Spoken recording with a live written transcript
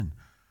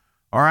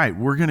All right,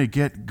 we're going to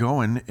get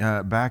going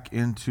back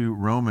into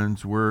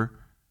Romans. We're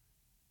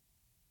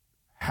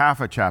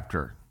half a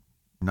chapter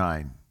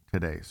 9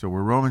 today. So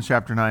we're Romans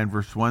chapter 9,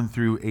 verse 1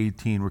 through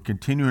 18. We're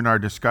continuing our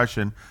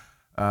discussion.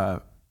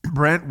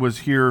 Brent was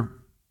here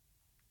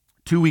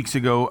 2 weeks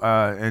ago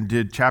and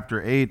did chapter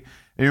 8.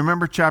 And you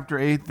remember chapter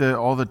 8,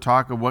 all the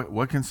talk of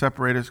what can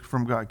separate us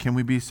from God? Can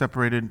we be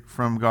separated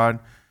from God?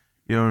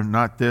 You know,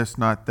 not this,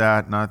 not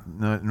that,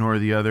 nor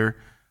the other.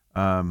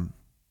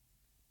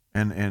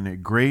 And a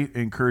great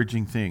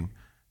encouraging thing.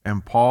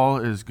 And Paul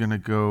is going to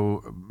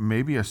go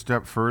maybe a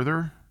step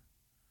further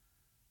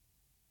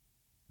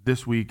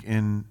this week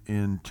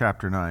in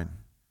chapter 9.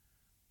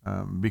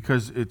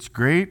 Because it's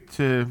great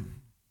to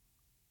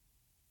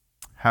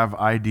have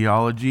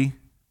ideology.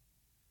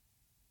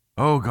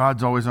 Oh,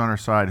 God's always on our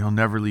side. He'll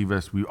never leave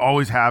us. We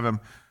always have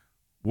him.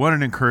 What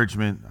an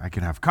encouragement. I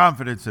can have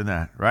confidence in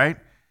that, right?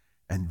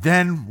 And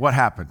then what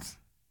happens?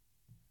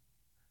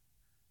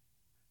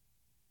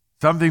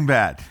 Something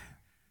bad.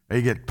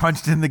 You get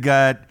punched in the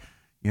gut.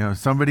 You know,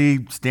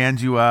 somebody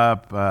stands you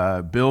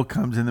up. Bill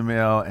comes in the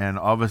mail, and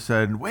all of a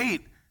sudden,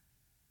 wait.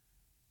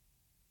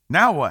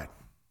 Now what?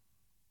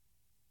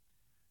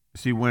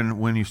 See,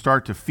 when you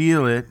start to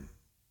feel it,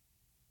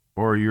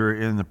 or you're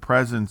in the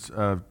presence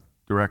of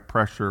direct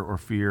pressure or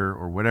fear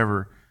or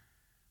whatever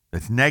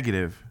that's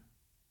negative,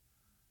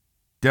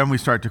 then we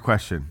start to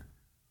question,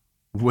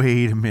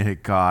 wait a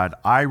minute, God,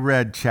 I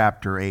read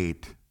chapter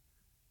 8,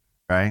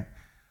 right?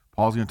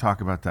 Paul's going to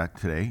talk about that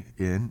today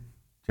in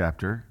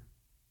chapter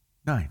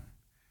 9.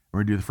 We're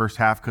going to do the first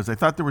half because I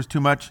thought there was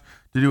too much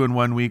to do in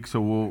 1 week, so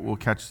we'll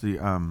catch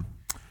the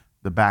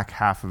back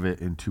half of it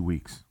in 2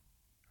 weeks.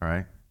 All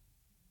right?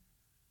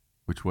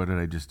 What did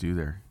I just do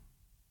there?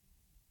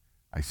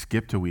 I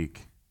skipped a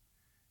week.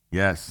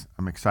 Yes,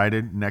 I'm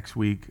excited. Next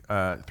week,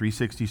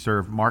 360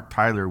 Serve, Mark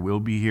Tyler will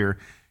be here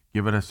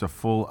giving us a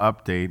full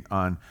update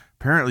on,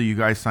 apparently you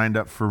guys signed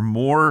up for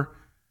more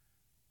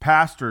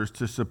pastors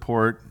to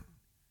support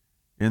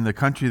in the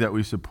country that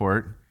we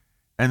support.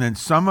 And then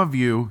some of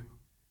you,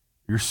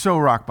 you're so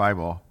Rock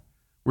Bible.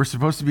 We're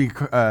supposed to be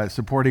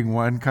supporting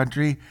one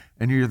country,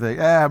 and you're like,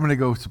 I'm going to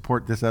go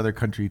support this other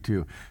country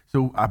too.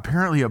 So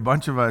apparently a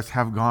bunch of us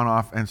have gone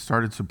off and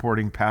started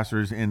supporting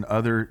pastors in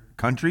other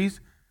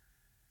countries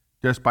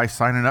just by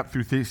signing up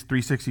through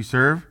 360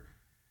 Serve,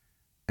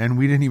 and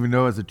we didn't even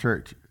know as a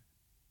church.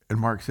 And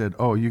Mark said,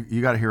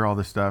 you got to hear all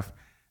this stuff,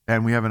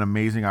 and we have an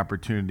amazing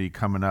opportunity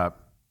coming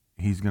up.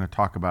 He's going to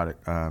talk about it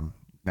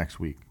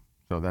next week.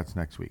 So that's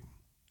next week.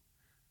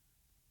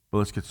 But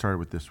let's get started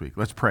with this week.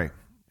 Let's pray,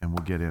 and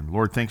we'll get in.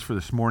 Lord, thanks for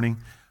this morning.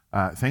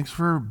 Thanks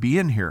for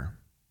being here.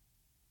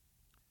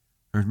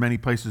 There's many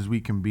places we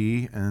can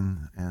be,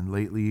 and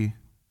lately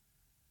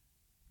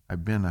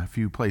I've been a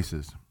few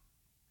places.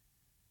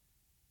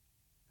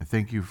 I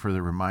thank you for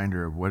the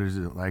reminder of what is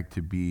it like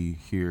to be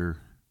here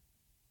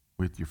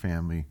with your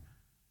family,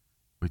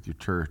 with your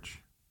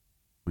church,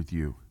 with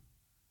you.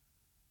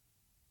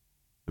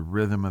 The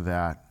rhythm of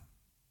that,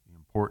 the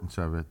importance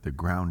of it, the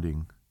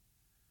grounding.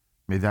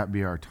 May that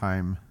be our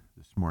time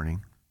this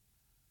morning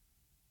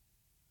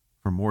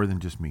for more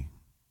than just me.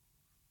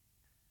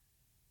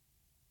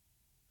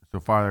 So,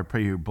 Father, I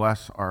pray you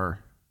bless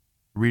our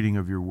reading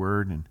of your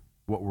word and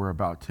what we're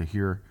about to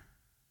hear,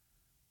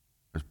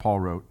 as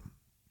Paul wrote.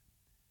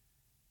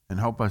 And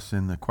help us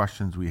in the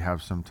questions we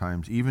have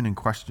sometimes, even in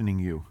questioning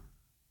you,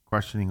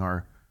 questioning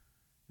our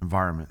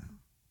environment.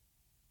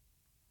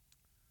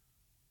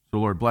 So,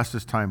 Lord, bless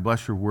this time,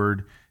 bless your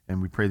word, and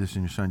we pray this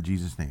in your Son,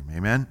 Jesus' name.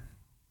 Amen?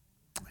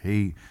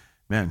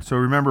 Amen. So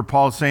remember,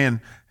 Paul's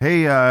saying,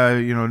 hey,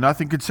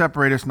 nothing could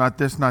separate us, not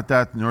this, not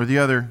that, nor the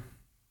other,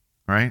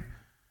 right?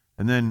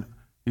 And then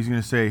he's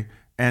going to say,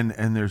 and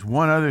there's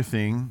one other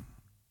thing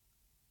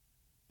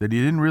that he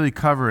didn't really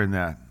cover in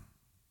that.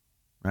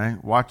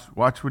 Right? Watch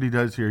what he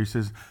does here. He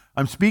says,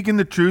 I'm speaking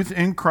the truth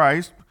in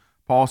Christ.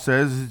 Paul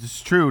says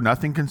it's true.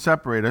 Nothing can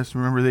separate us.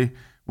 Remember,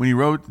 when he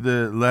wrote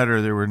the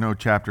letter, there were no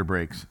chapter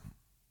breaks.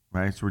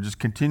 Right? So we're just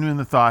continuing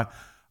the thought.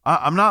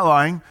 I'm not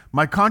lying.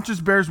 My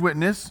conscience bears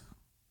witness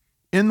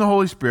in the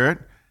Holy Spirit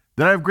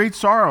that I have great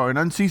sorrow and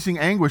unceasing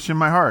anguish in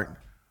my heart.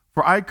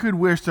 For I could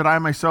wish that I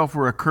myself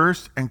were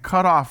accursed and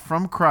cut off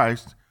from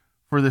Christ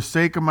for the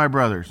sake of my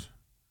brothers,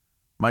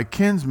 my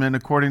kinsmen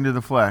according to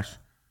the flesh.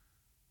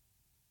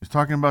 He's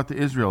talking about the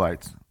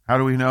Israelites. How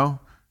do we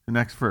know? The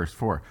next verse,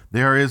 4.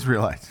 They are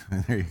Israelites.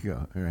 There you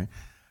go. All right.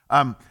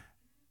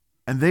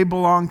 And they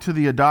belong to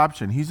the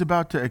adoption. He's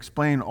about to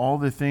explain all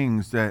the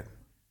things that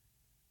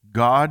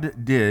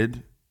God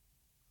did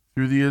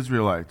through the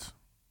Israelites.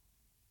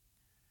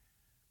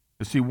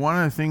 You see, one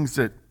of the things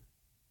that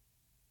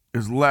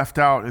is left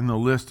out in the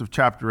list of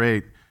chapter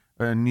 8,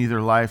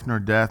 neither life nor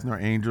death nor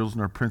angels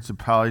nor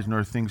principalities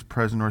nor things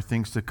present nor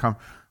things to come,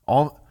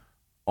 all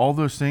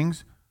those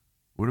things,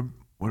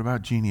 what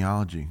about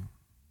genealogy?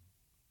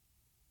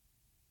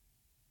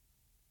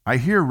 I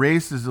hear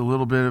race is a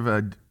little bit of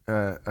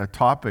a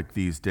topic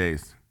these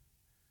days.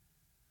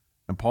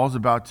 And Paul's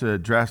about to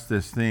address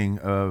this thing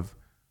of,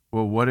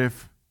 well, what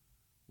if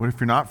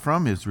you're not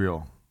from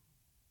Israel?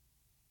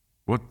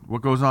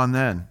 What goes on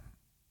then?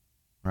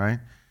 Right?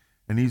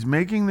 And he's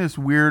making this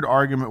weird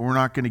argument. We're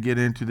not going to get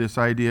into this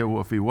idea,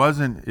 well, if he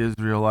wasn't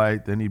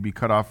Israelite, then he'd be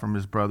cut off from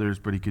his brothers,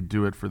 but he could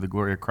do it for the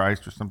glory of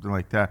Christ or something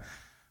like that.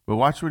 But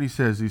watch what he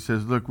says. He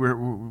says, look,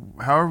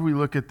 however we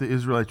look at the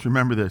Israelites,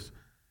 remember this.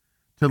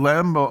 To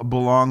them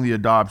belong the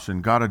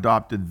adoption. God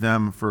adopted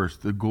them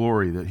first, the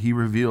glory that he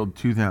revealed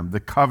to them, the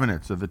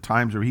covenants of the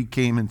times where he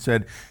came and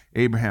said,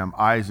 Abraham,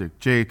 Isaac,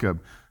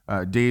 Jacob,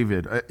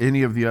 David,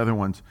 any of the other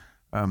ones.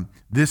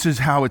 This is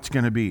how it's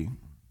going to be.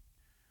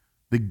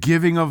 The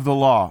giving of the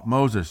law,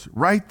 Moses,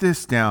 write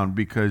this down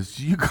because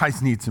you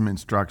guys need some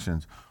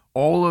instructions.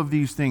 All of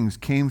these things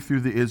came through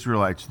the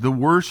Israelites. The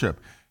worship.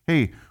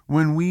 Hey,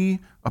 when we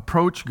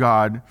approach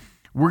God,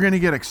 we're going to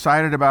get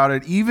excited about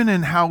it, even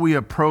in how we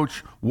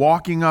approach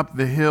walking up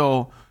the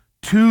hill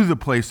to the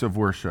place of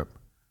worship.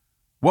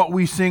 What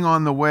we sing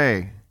on the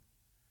way,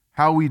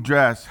 how we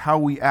dress, how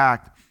we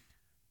act.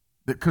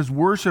 Because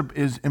worship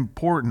is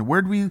important.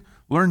 Where did we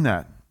learn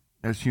that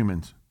as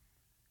humans?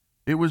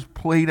 It was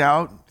played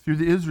out through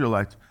the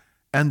Israelites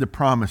and the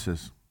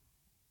promises,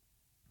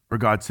 where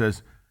God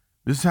says,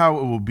 this is how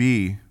it will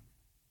be,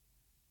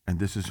 and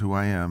this is who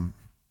I am,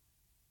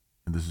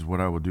 and this is what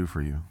I will do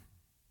for you.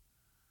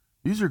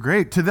 These are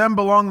great. To them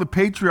belong the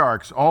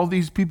patriarchs, all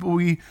these people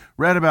we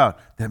read about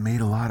that made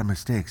a lot of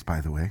mistakes,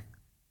 by the way.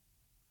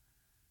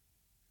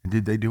 And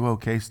did they do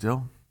okay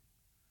still?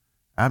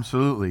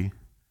 Absolutely.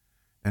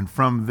 And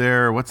from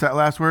there, what's that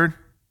last word?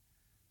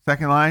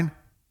 Second line?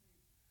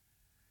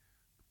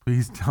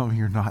 Please tell me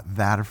you're not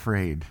that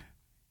afraid.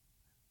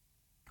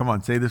 Come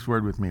on, say this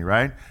word with me,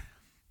 right?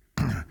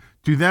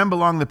 To them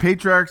belong the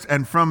patriarchs,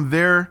 and from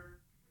their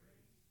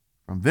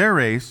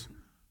race,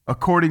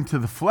 according to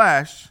the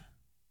flesh.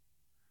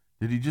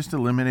 Did he just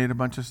eliminate a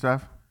bunch of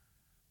stuff?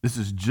 This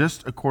is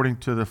just according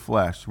to the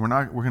flesh. We're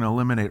going to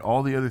eliminate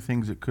all the other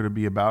things it could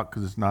be about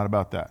because it's not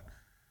about that.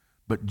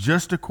 But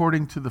just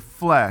according to the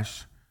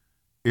flesh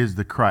is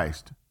the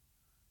Christ,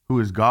 who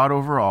is God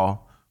over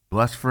all,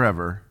 blessed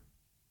forever.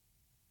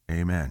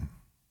 Amen.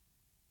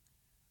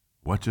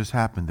 What just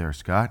happened there,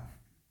 Scott?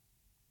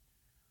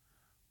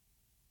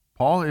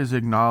 Paul is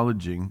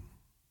acknowledging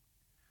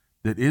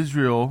that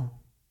Israel,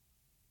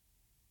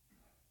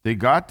 they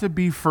got to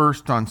be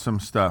first on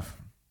some stuff.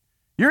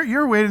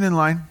 You're waiting in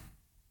line.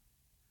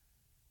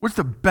 What's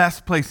the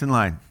best place in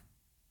line?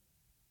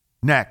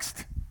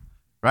 Next,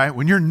 right?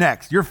 When you're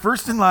next, you're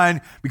first in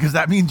line because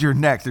that means you're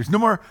next. There's no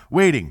more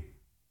waiting,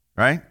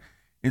 right?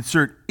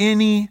 Insert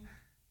any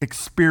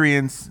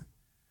experience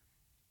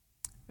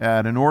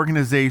at an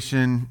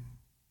organization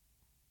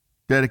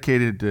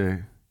dedicated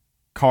to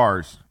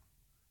cars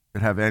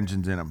that have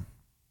engines in them.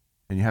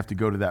 And you have to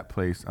go to that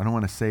place. I don't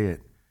want to say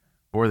it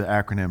or the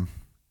acronym.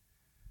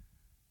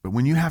 But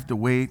when you have to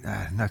wait,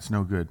 that's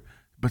no good.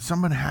 But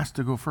someone has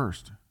to go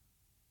first.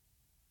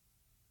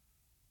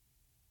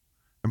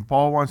 And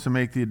Paul wants to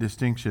make the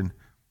distinction.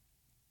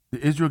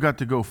 Israel got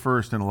to go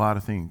first in a lot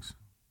of things.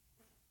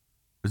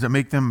 Does that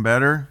make them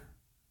better?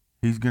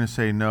 He's going to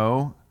say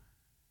no,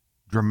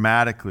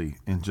 dramatically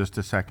in just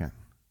a second.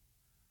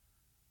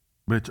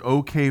 But it's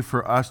okay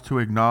for us to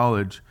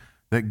acknowledge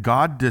that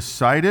God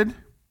decided,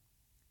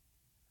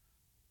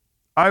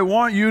 I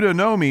want you to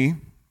know me.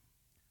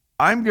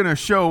 I'm going to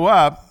show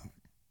up.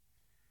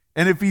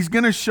 And if he's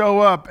going to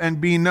show up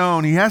and be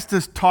known, he has to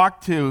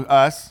talk to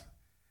us.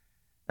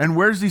 And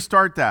where does he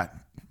start that?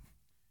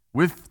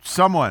 With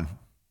someone.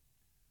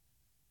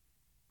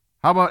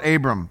 How about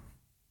Abram?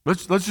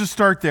 Let's just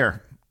start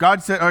there.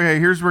 God said, okay,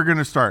 here's where we're going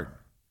to start.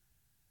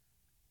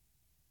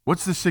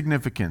 What's the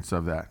significance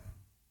of that?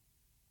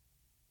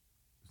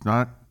 It's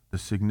not, the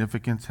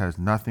significance has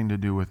nothing to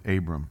do with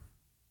Abram.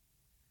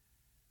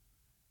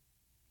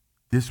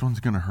 This one's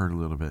going to hurt a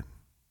little bit.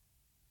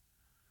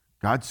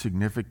 God's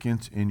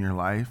significance in your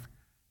life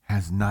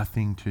has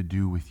nothing to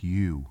do with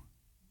you.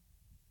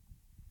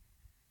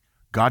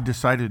 God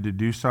decided to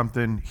do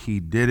something. He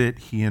did it.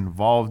 He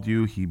involved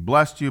you. He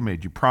blessed you,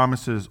 made you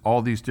promises,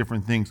 all these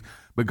different things.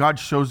 But God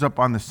shows up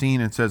on the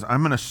scene and says,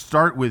 I'm going to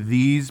start with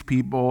these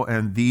people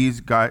and these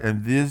guys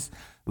and this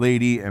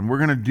lady, and we're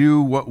going to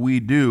do what we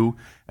do.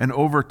 And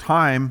over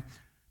time,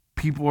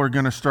 people are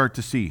going to start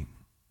to see.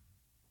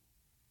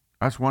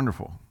 That's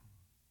wonderful.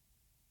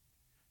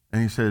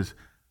 And he says,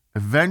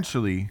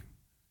 eventually,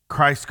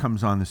 Christ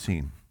comes on the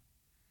scene.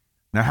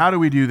 Now, how do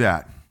we do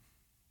that?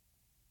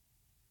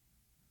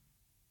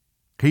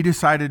 He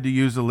decided to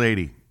use a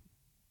lady.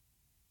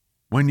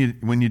 When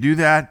you do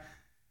that,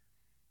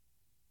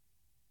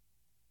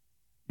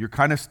 you're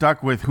kind of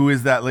stuck with who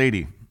is that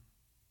lady?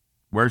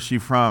 Where's she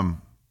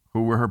from?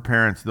 Who were her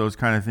parents? Those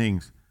kind of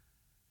things.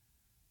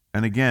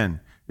 And again,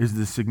 is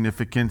the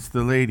significance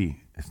the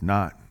lady? It's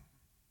not.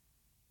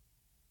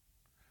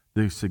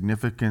 The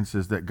significance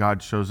is that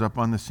God shows up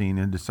on the scene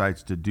and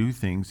decides to do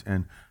things,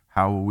 and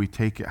how will we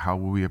take it? How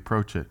will we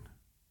approach it?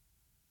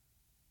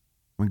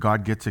 When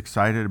God gets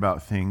excited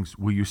about things,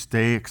 will you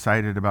stay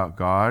excited about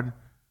God,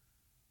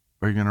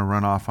 or are you going to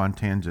run off on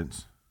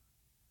tangents?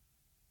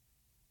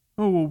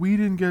 Oh, well, we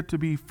didn't get to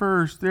be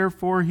first,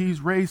 therefore he's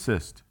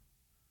racist.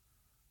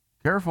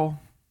 Careful.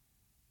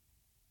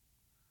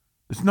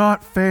 It's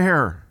not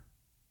fair,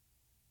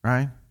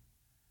 right?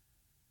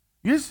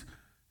 You just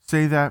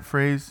say that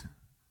phrase.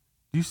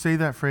 Do you say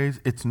that phrase?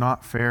 It's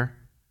not fair.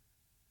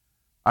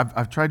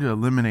 I've tried to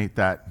eliminate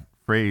that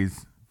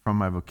phrase from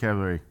my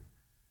vocabulary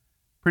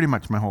pretty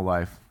much my whole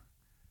life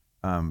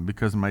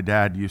because my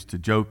dad used to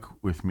joke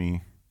with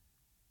me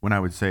when I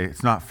would say,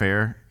 it's not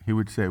fair. He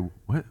would say,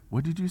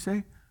 what did you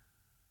say?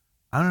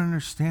 I don't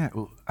understand.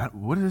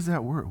 What is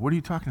that word? What are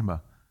you talking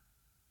about?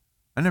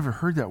 I never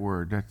heard that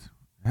word.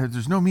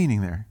 There's no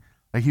meaning there.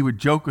 Like he would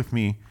joke with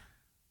me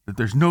that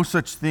there's no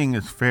such thing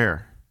as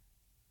fair.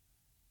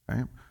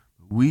 Right?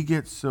 We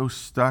get so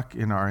stuck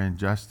in our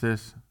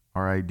injustice,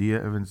 our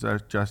idea of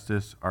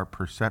injustice, our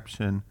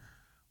perception,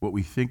 what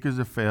we think is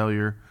a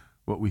failure,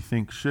 what we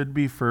think should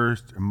be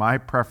first, and my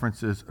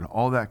preferences, and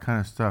all that kind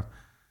of stuff,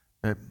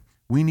 that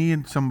we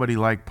need somebody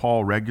like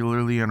Paul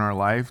regularly in our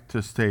life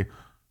to say,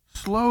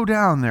 slow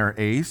down there,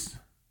 Ace.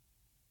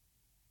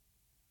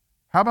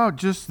 How about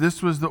just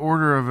this was the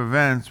order of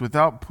events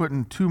without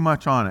putting too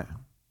much on it?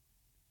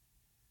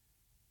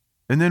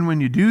 And then when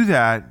you do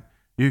that,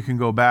 you can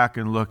go back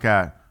and look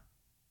at,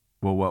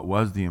 well, what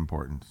was the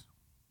importance?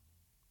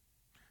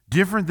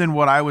 Different than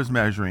what I was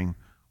measuring,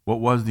 what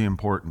was the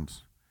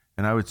importance?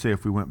 And I would say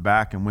if we went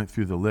back and went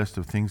through the list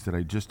of things that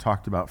I just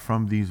talked about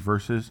from these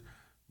verses,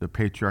 the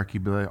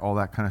patriarchy, all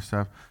that kind of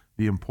stuff,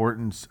 the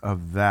importance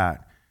of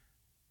that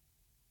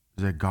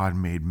is that God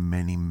made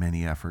many,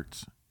 many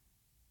efforts,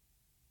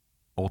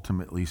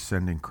 ultimately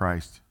sending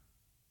Christ.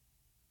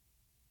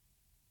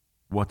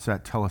 What's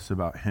that tell us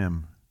about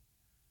him?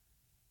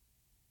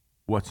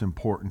 What's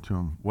important to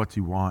him? What's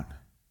he want?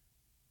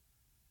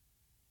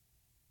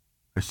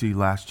 I see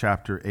last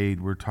chapter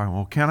 8, we're talking,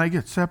 well, can I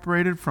get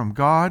separated from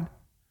God?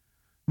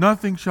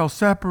 Nothing shall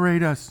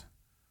separate us.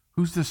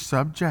 Who's the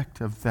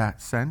subject of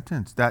that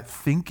sentence, that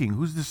thinking?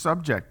 Who's the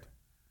subject?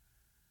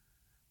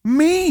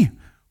 Me.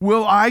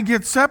 Will I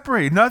get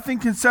separated? Nothing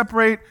can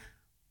separate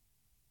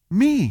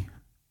me,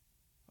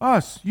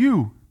 us,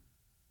 you.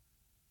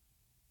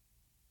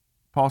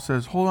 Paul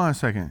says, hold on a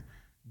second.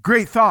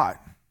 Great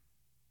thought.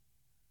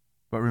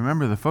 But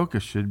remember, the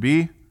focus should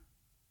be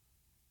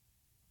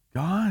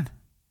God.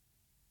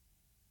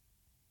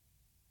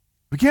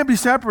 We can't be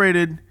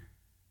separated.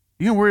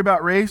 You can worry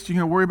about race, you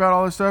can worry about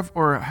all this stuff,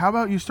 or how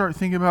about you start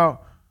thinking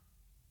about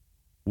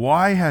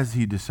why has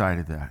he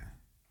decided that?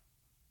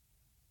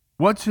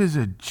 What's his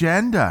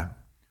agenda?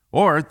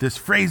 Or this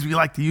phrase we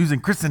like to use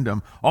in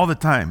Christendom all the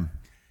time.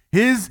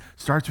 His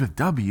starts with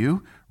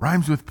W,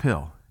 rhymes with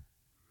pill.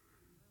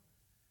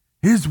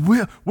 His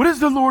will. What is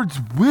the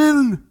Lord's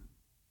will?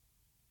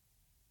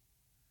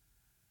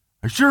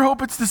 I sure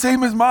hope it's the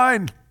same as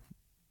mine.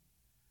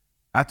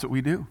 That's what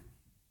we do.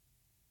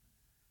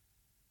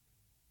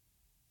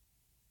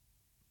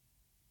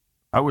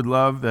 I would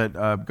love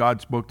that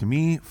God spoke to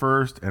me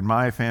first and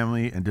my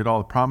family and did all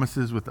the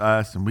promises with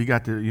us, and we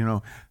got to,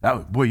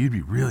 you'd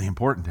be really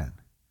important then.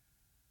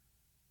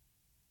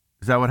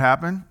 Is that what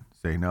happened?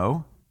 Say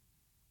no.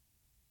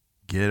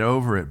 Get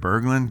over it,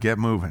 Berglund. Get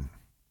moving.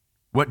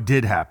 What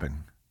did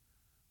happen?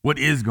 What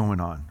is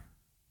going on?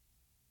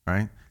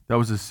 Right? That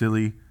was a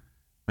silly,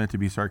 meant to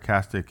be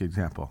sarcastic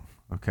example.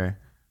 Okay?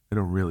 I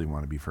don't really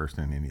want to be first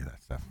in any of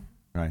that stuff.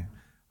 Right?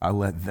 I'll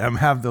let them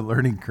have the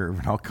learning curve,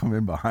 and I'll come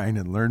in behind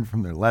and learn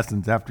from their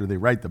lessons after they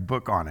write the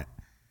book on it.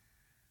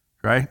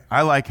 Right?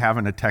 I like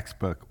having a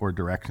textbook or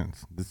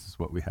directions. This is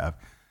what we have.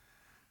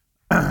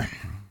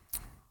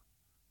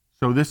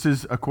 So this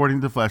is, according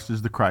to the flesh,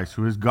 is the Christ,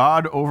 who is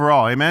God over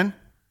all. Amen?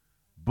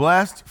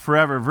 Blessed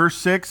forever. Verse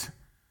 6,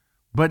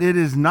 but it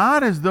is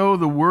not as though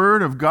the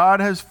word of God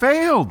has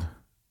failed.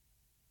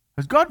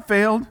 Has God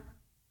failed?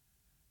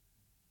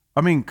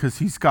 I mean, because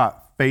he's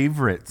got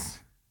favorites.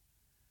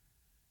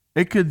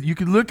 You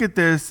could look at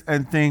this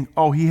and think,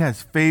 oh, he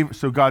has favor,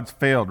 so God's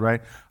failed,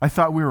 right? I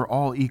thought we were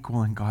all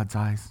equal in God's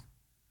eyes.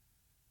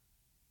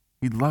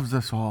 He loves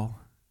us all.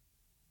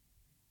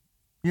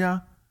 Yeah.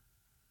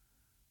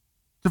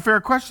 It's a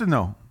fair question,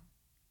 though.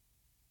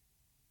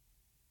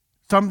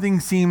 Something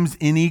seems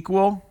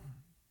unequal.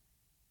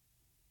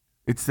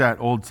 It's that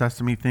old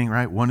Sesame thing,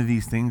 right? One of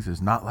these things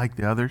is not like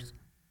the others.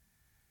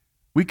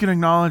 We can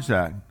acknowledge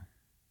that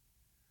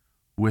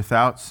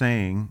without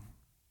saying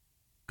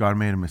God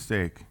made a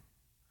mistake.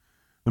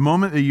 The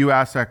moment that you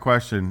ask that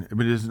question, it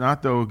is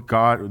not though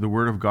God, the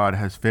word of God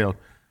has failed.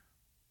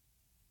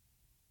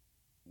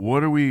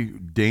 What are we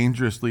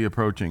dangerously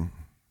approaching?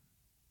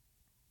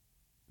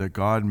 That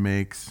God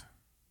makes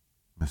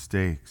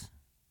mistakes.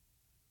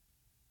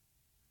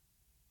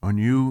 When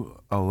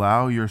you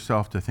allow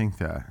yourself to think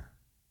that,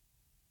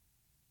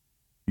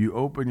 you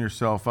open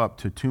yourself up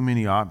to too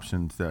many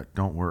options that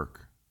don't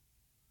work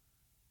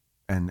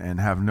and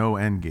have no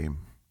end game.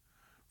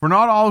 For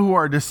not all who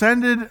are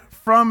descended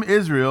from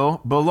Israel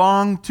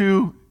belong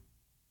to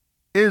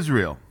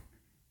Israel.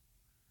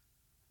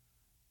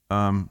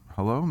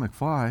 Hello,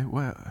 McFly?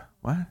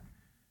 What?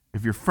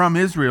 If you're from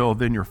Israel,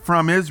 then you're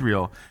from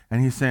Israel.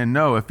 And he's saying,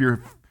 no, if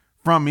you're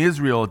from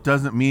Israel, it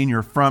doesn't mean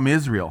you're from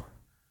Israel.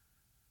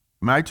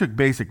 I mean, I took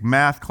basic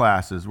math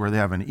classes where they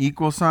have an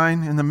equal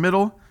sign in the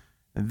middle,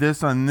 and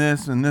this on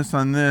this, and this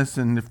on this,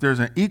 and if there's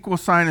an equal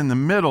sign in the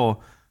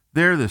middle,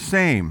 they're the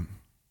same.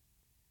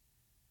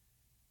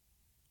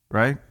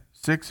 Right?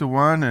 6 of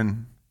one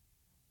and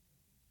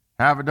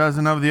half a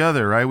dozen of the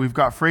other, right? We've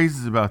got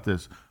phrases about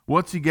this.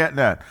 What's he getting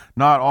at?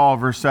 Not all,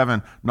 verse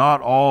 7,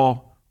 not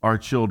all are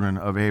children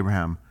of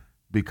Abraham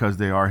because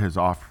they are his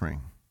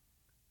offspring.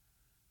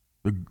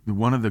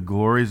 One of the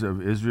glories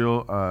of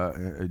Israel,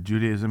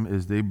 Judaism,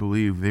 is they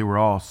believe they were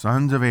all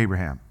sons of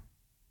Abraham.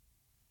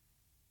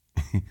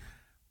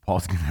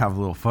 Paul's going to have a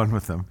little fun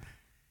with them.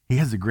 He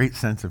has a great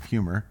sense of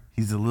humor.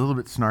 He's a little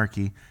bit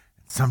snarky.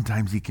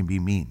 Sometimes he can be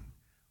mean.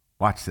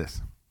 Watch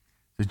this.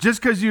 So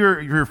just because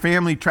your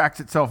family tracks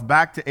itself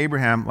back to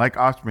Abraham like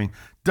offspring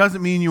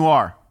doesn't mean you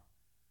are.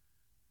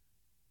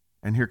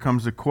 And here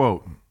comes a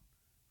quote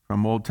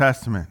from Old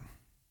Testament.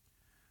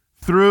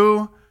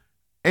 Through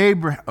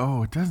Abraham,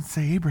 oh, it doesn't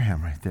say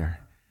Abraham right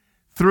there.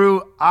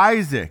 Through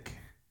Isaac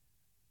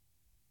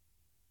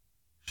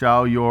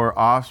shall your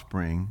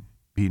offspring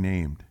be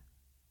named.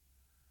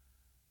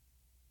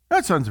 You're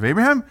not sons of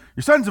Abraham,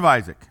 you're sons of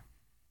Isaac.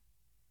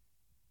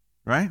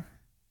 Right?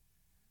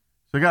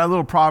 So I got a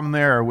little problem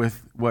there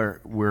with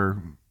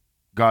where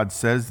God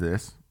says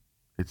this.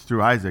 It's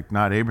through Isaac,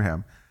 not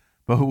Abraham.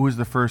 But who was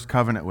the first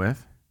covenant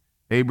with?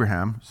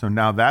 Abraham. So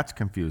now that's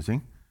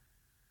confusing.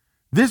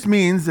 This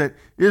means that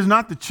it is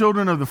not the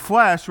children of the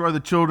flesh who are the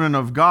children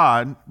of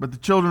God, but the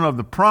children of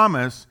the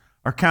promise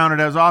are counted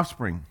as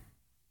offspring.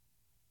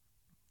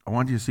 I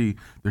want you to see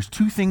there's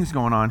two things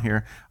going on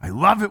here. I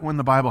love it when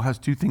the Bible has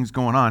two things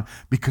going on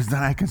because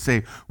then I can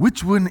say,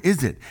 which one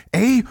is it?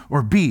 A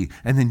or B?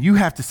 And then you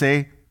have to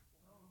say,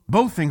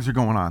 both things are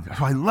going on.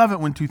 So I love it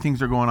when two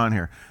things are going on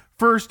here.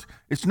 First,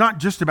 it's not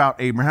just about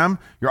Abraham.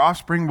 Your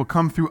offspring will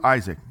come through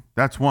Isaac.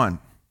 That's one.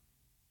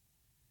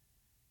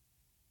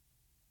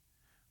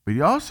 But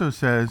he also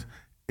says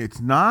it's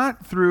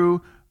not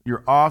through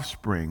your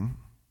offspring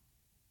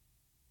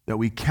that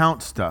we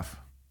count stuff.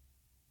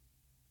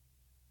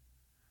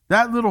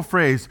 That little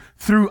phrase,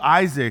 through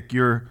Isaac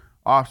your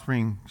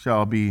offspring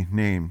shall be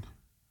named.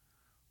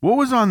 What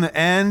was on the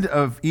end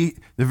of the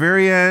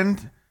very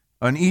end,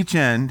 on each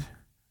end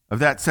of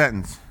that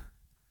sentence?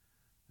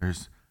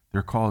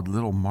 They're called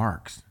little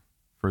marks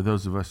for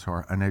those of us who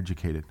are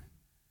uneducated.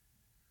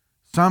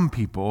 Some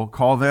people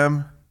call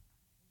them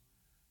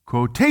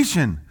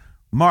quotation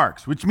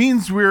marks, which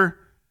means we're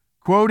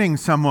quoting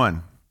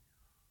someone.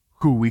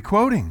 Who are we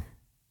quoting?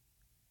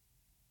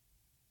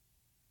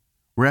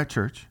 We're at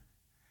church,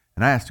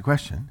 and I asked a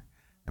question,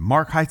 and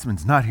Mark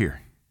Heitzman's not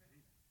here.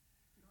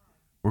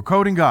 We're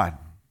quoting God,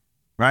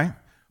 right?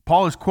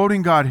 Paul is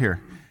quoting God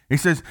here. He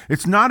says,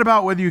 it's not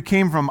about whether you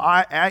came from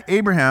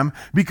Abraham,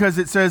 because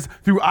it says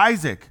through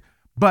Isaac.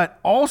 But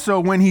also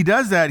when he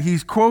does that,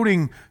 he's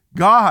quoting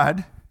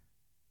God.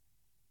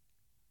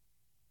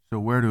 So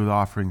where do the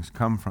offspring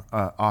come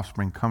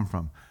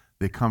from?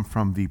 They come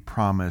from the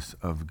promise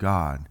of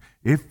God.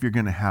 If you're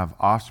going to have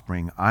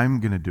offspring, I'm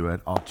going to do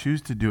it. I'll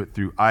choose to do it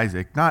through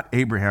Isaac, not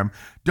Abraham.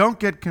 Don't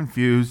get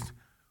confused.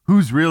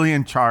 Who's really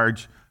in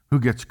charge? Who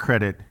gets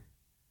credit?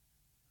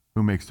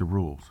 Who makes the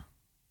rules?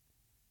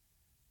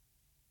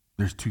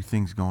 There's two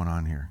things going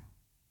on here.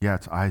 Yeah,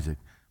 it's Isaac,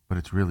 but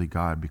it's really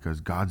God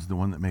because God's the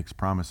one that makes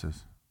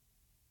promises.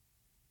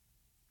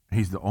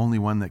 He's the only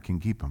one that can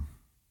keep them.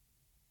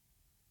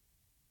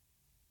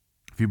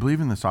 If you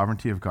believe in the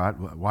sovereignty of God,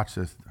 watch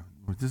this.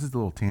 This is a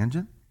little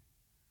tangent.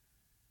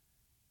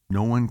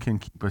 No one can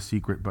keep a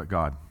secret but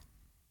God.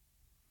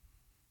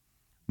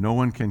 No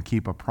one can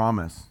keep a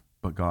promise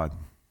but God.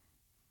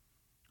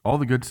 All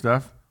the good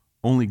stuff,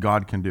 only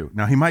God can do.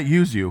 Now, he might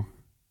use you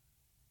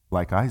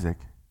like Isaac,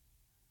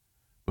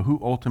 but who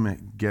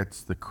ultimately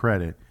gets the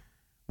credit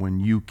when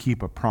you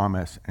keep a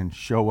promise and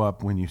show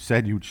up when you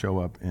said you'd show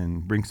up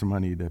and bring some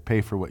money to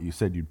pay for what you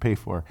said you'd pay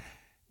for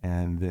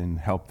and then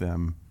help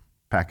them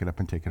pack it up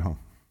and take it home?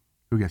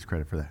 Who gets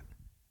credit for that?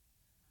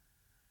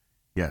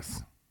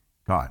 Yes,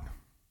 God.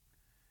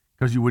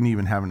 Because you wouldn't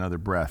even have another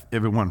breath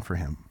if it wasn't for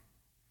him.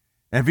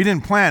 And if he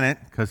didn't plan it,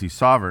 because he's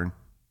sovereign,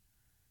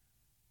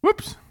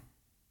 whoops.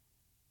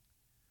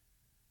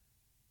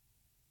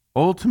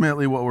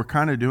 Ultimately, what we're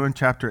kind of doing,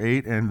 chapter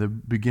 8 and the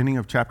beginning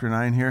of chapter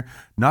 9 here,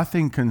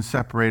 nothing can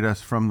separate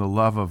us from the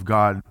love of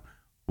God.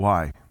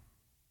 Why?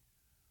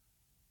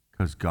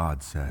 Because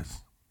God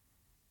says.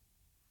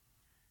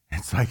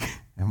 It's like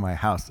in my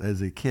house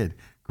as a kid,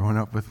 growing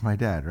up with my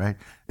dad, right?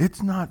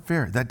 It's not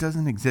fair. That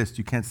doesn't exist.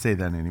 You can't say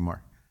that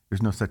anymore.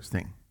 There's no such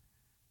thing,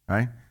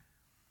 right?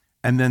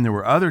 And then there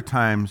were other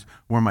times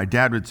where my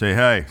dad would say,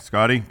 hey,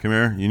 Scotty, come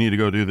here. You need to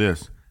go do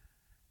this.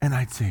 And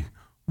I'd say,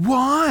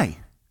 why?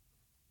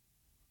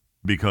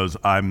 Because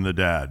I'm the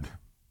dad.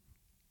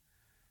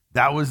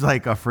 That was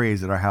like a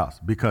phrase at our house,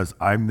 because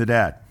I'm the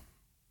dad.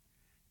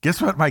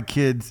 Guess what my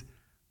kids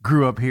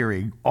grew up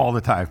hearing all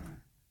the time?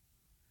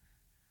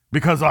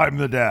 Because I'm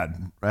the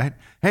dad, right?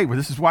 Hey, well,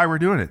 this is why we're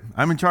doing it.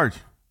 I'm in charge,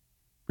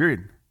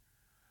 period.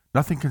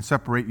 Nothing can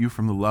separate you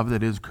from the love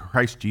that is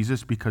Christ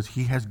Jesus, because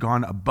he has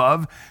gone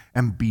above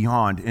and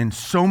beyond in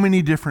so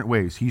many different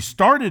ways. He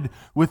started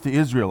with the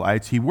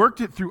Israelites. He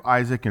worked it through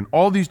Isaac and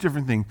all these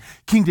different things.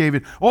 King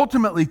David,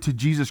 ultimately to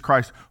Jesus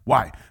Christ.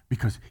 Why?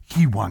 Because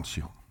he wants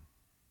you.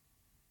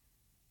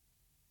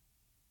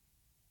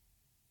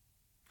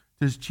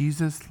 Does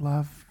Jesus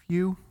love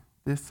you?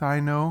 This I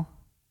know,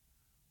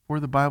 for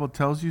the Bible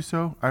tells you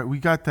so. We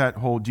got that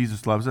whole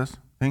Jesus loves us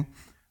thing.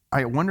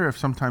 I wonder if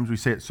sometimes we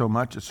say it so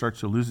much it starts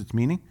to lose its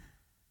meaning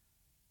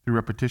through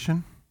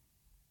repetition.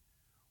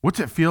 What's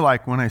it feel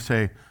like when I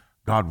say,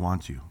 God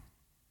wants you?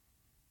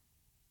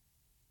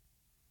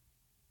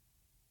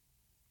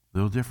 A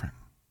little different.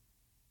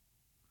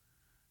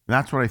 And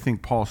that's what I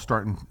think Paul's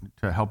starting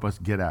to help us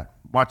get at.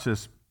 Watch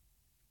this.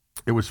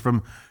 It was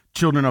from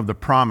Children of the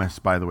Promise,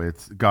 by the way.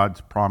 It's God's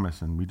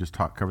promise, and we just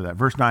cover that.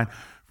 Verse 9,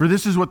 for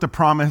this is what the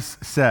promise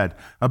said.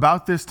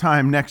 About this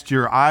time next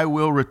year I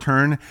will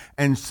return,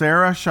 and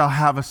Sarah shall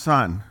have a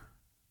son.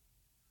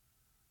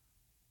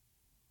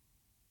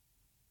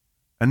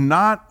 And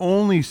not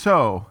only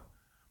so,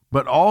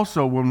 but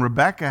also when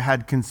Rebekah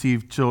had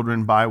conceived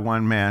children by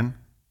one man,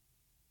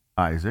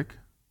 Isaac,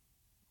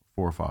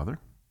 forefather,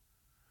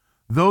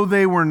 though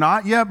they were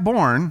not yet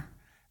born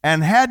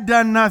and had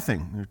done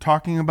nothing. They're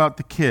talking about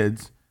the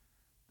kids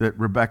that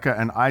Rebekah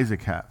and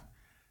Isaac have,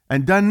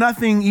 and done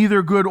nothing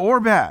either good or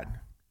bad,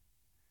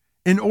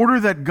 in order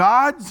that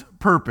God's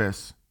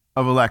purpose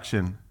of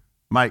election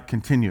might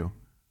continue.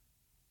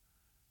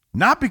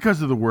 Not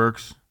because of the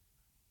works,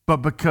 but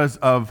because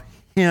of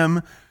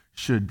him,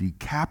 should be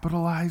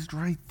capitalized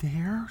right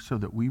there so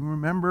that we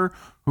remember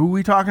who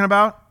we talking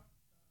about.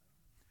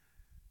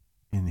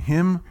 In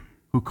him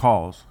who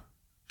calls,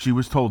 she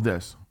was told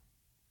this,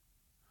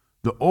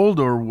 the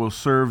older will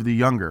serve the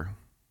younger.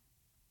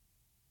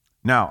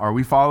 Now, are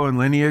we following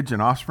lineage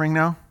and offspring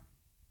now?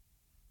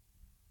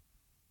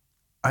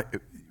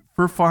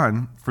 For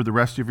fun, for the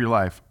rest of your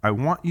life, I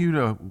want you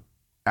to,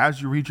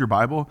 as you read your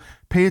Bible,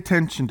 pay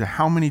attention to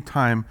how many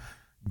times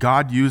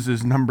God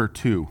uses number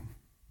 2.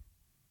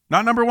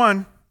 Not number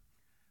 1.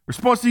 We're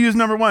supposed to use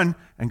number 1,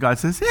 and God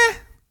says,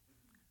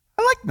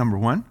 I like number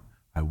 1.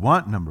 I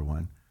want number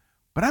 1,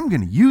 but I'm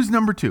going to use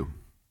number 2.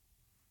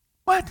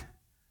 What?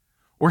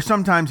 Or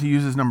sometimes he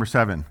uses number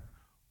 7,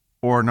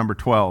 or number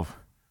 12,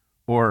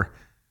 or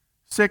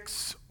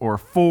 6, or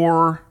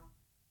 4,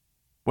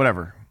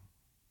 whatever.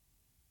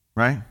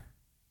 Right?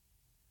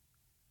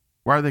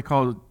 Why are they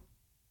called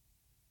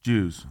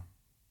Jews?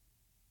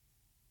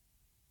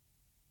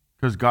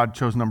 Because God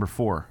chose number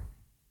 4.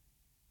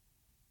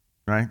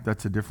 Right?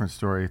 That's a different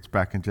story. It's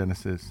back in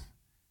Genesis.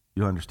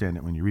 You'll understand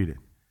it when you read it.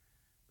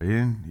 But he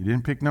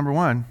didn't pick number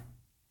 1.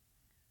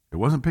 It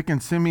wasn't picking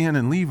Simeon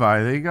and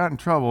Levi. They got in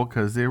trouble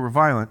because they were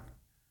violent.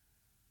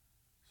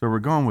 So we're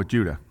going with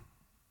Judah.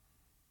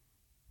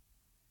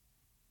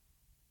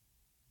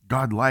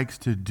 God likes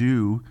to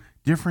do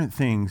different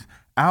things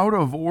out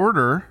of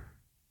order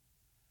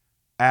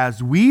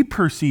as we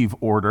perceive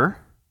order,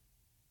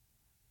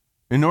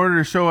 in order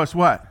to show us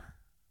what?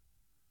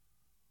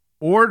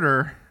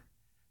 Order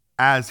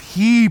as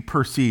he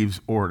perceives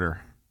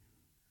order.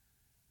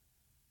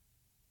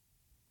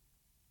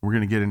 We're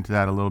going to get into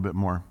that a little bit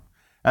more.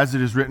 As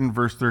it is written,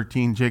 verse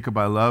 13, Jacob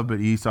I loved,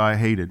 but Esau I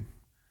hated.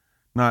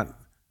 Not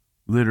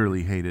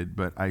literally hated,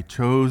 but I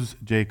chose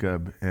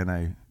Jacob and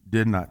I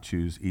did not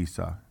choose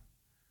Esau.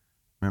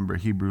 Remember,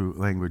 Hebrew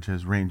language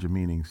has range of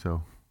meaning,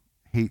 so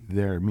hate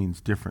there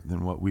means different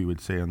than what we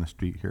would say on the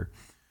street here.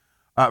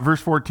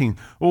 Verse 14,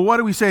 well, what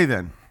do we say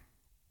then?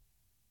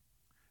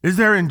 Is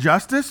there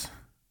injustice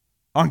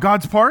on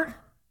God's part?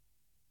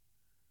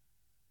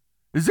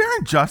 Is there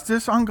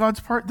injustice on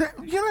God's part?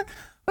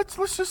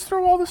 Let's just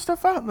throw all this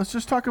stuff out. Let's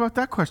just talk about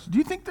that question. Do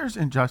you think there's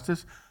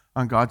injustice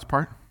on God's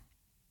part?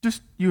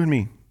 Just you and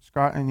me,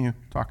 Scott and you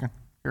talking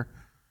here.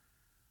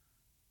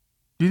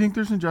 Do you think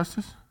there's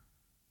injustice?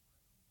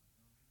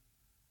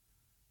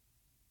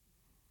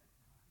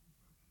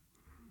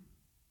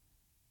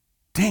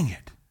 Dang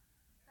it.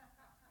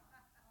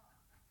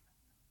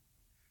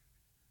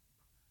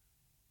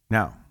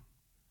 Now,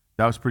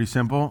 that was pretty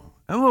simple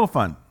and a little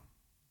fun.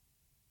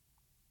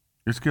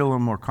 Let's get a little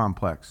more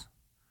complex.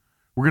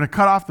 We're going to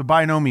cut off the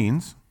by no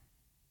means,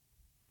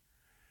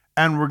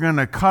 and we're going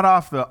to cut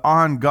off the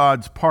on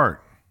God's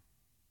part.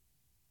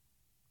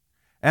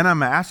 And I'm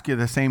going to ask you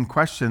the same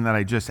question that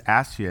I just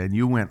asked you, and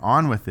you went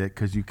on with it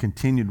because you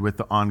continued with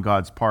the on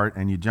God's part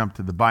and you jumped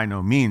to the by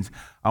no means.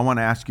 I want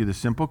to ask you the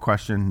simple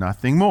question,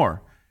 nothing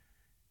more.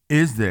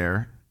 Is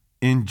there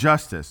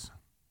injustice?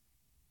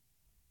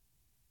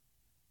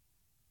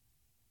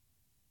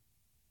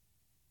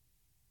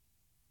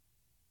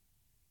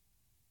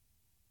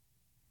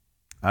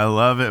 I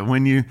love it.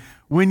 When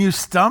you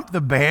stump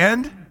the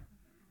band,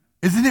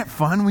 isn't it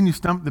fun when you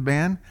stump the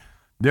band?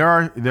 There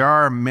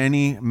are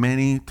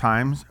many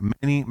times,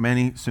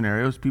 many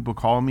scenarios. People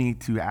call me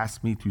to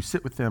ask me to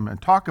sit with them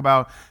and talk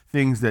about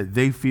things that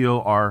they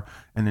feel are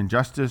an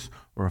injustice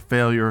or a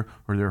failure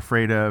or they're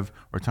afraid of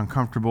or it's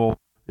uncomfortable,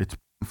 it's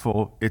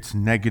painful, it's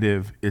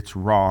negative, it's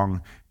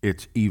wrong,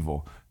 it's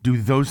evil.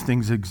 Do those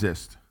things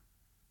exist?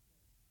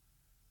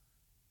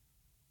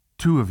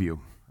 Two of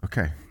you.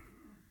 Okay.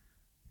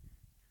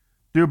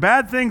 Do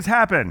bad things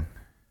happen?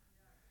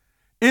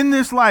 In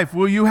this life,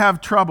 will you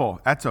have trouble?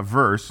 That's a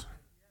verse.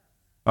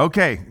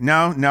 Okay,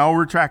 now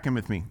we're tracking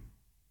with me,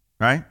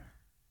 right?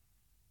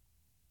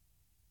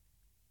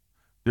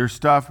 There's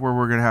stuff where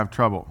we're going to have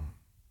trouble.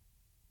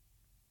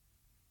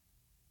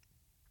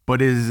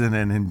 But is it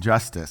an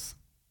injustice?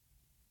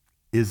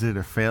 Is it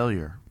a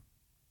failure?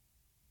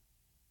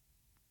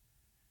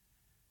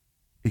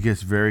 It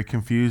gets very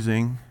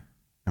confusing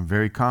and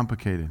very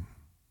complicated.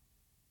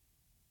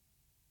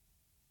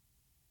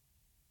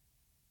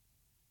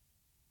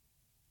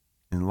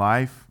 In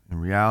life, in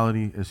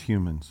reality, as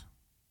humans.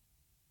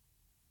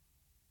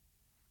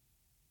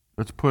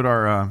 Let's put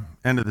our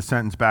end of the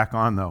sentence back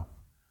on, though.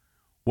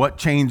 What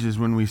changes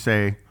when we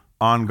say,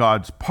 on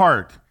God's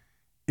part,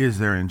 is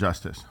there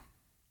injustice?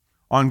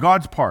 On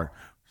God's part,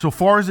 so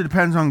far as it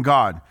depends on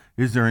God,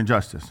 is there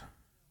injustice?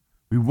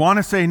 We want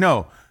to say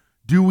no.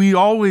 Do we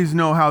always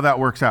know how that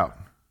works out?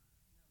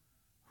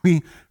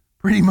 We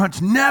pretty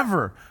much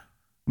never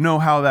know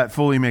how that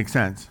fully makes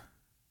sense.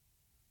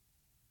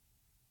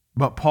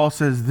 But Paul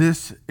says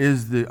this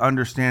is the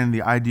understanding,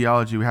 the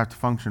ideology we have to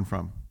function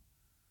from.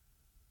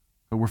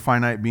 That we're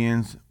finite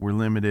beings, we're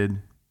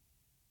limited,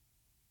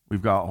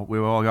 we've all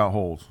got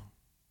holes,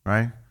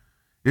 right?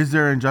 Is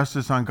there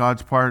injustice on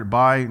God's part?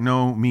 By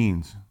no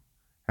means.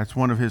 That's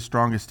one of his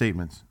strongest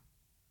statements.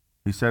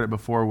 He said it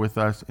before with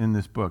us in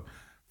this book.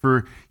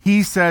 For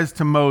he says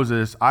to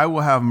Moses, I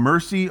will have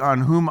mercy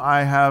on whom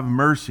I have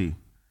mercy,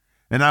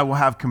 and I will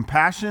have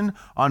compassion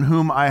on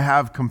whom I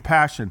have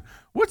compassion.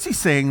 What's he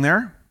saying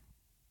there?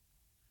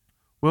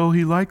 Well,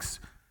 he likes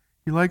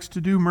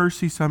to do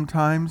mercy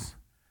sometimes,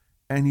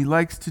 and he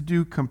likes to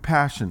do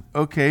compassion.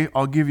 Okay,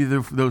 I'll give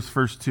you those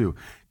first two.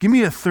 Give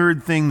me a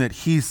third thing that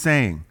he's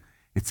saying.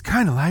 It's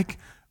kind of like,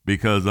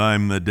 because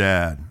I'm the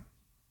dad.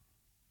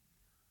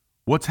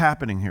 What's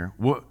happening here?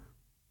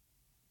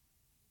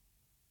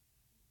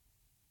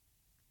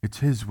 It's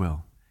his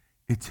will.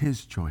 It's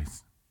his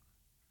choice.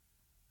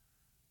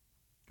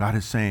 God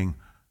is saying,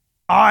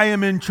 I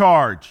am in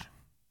charge.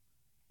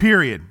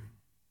 Period.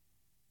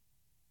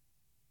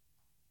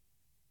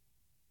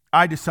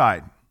 I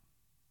decide.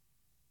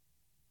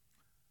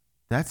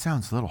 That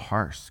sounds a little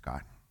harsh,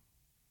 Scott.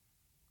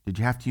 Did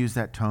you have to use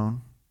that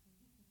tone?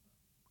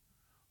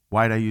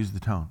 Why'd I use the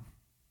tone?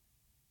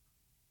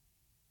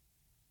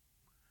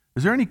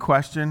 Is there any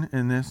question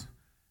in this?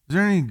 Is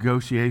there any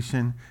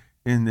negotiation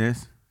in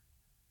this?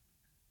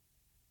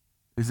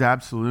 Is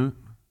absolute?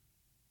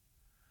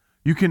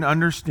 You can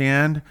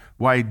understand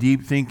why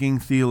deep-thinking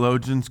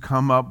theologians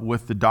come up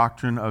with the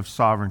doctrine of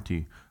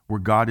sovereignty, where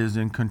God is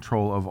in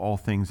control of all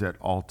things at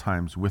all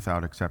times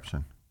without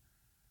exception.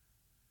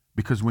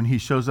 Because when he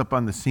shows up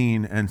on the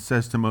scene and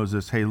says to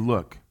Moses, hey,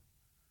 look,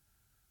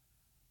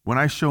 when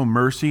I show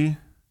mercy,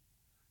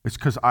 it's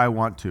because I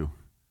want to.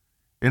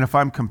 And if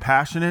I'm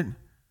compassionate,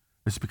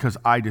 it's because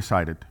I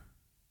decided.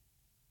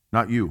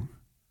 Not you.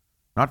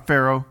 Not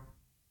Pharaoh.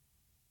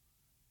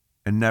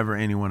 And never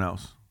anyone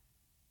else.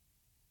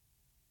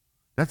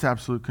 That's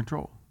absolute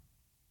control.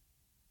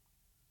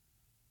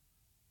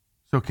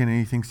 So can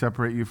anything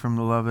separate you from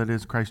the love that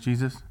is Christ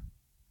Jesus?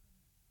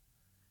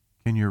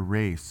 Can your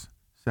race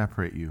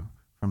separate you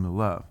from the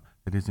love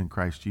that is in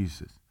Christ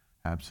Jesus?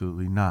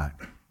 Absolutely not.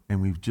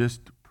 And we've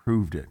just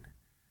proved it.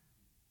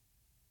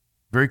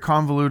 Very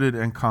convoluted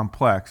and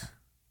complex,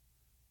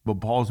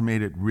 but Paul's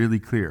made it really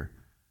clear.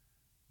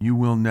 You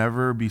will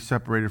never be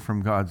separated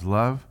from God's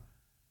love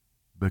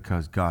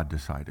because God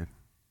decided.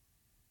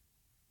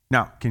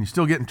 Now, can you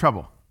still get in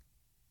trouble?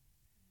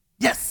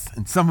 Yes,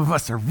 and some of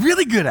us are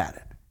really good at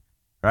it,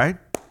 right?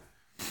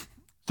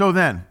 So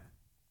then,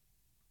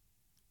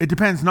 it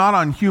depends not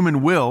on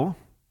human will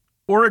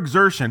or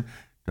exertion.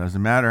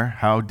 Doesn't matter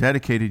how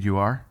dedicated you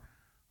are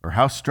or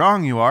how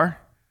strong you are,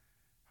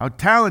 how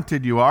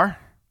talented you are,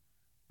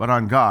 but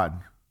on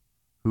God,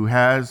 who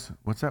has,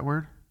 what's that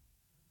word?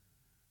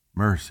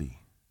 Mercy.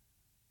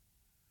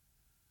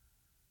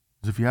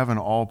 Because if you have an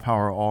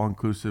all-power,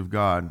 all-inclusive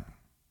God,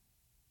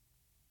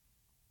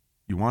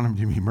 you want him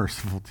to be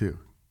merciful too.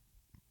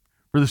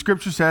 For the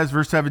scripture says,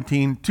 verse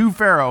 17, to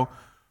Pharaoh,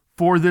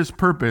 for this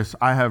purpose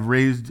I have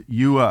raised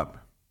you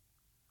up,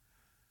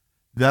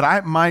 that I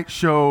might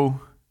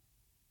show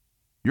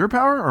your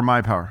power or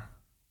my power?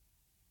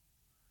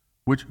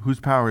 Whose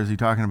power is he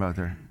talking about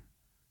there?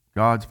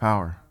 God's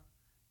power.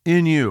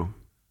 In you,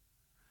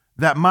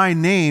 that my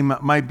name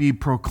might be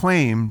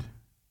proclaimed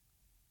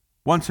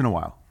once in a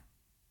while.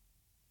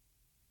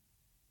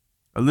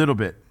 A little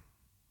bit.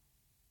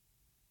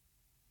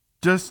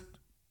 Just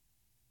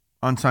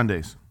on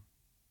Sundays.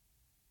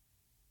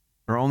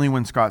 Or only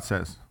when Scott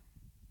says.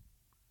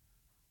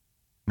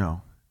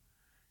 No.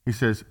 He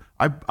says,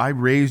 I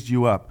raised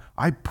you up.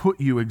 I put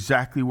you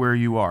exactly where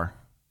you are.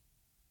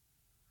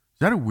 Is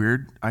that a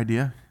weird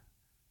idea?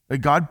 That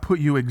God put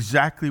you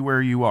exactly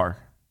where you are.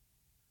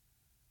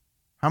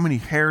 How many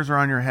hairs are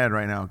on your head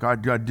right now?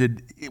 God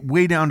did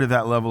way down to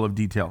that level of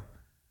detail.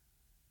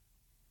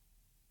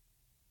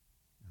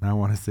 And I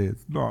want to say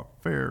it's not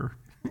fair.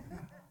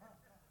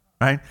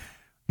 Right?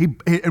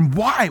 And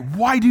why?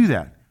 Why do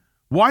that?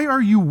 Why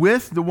are you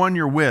with the one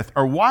you're with?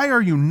 Or why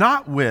are you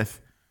not with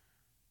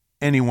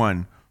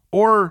anyone?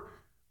 Or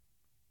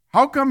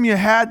how come you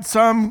had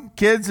some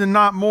kids and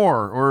not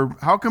more? Or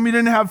how come you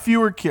didn't have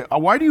fewer kids?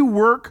 Why do you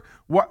work?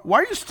 Why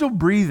are you still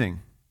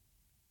breathing?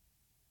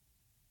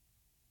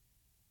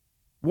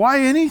 Why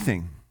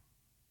anything?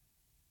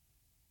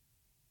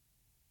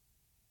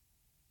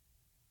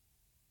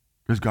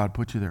 Because God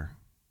put you there.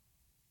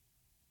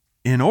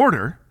 In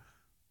order,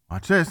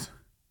 watch this,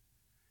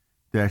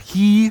 that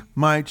he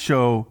might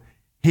show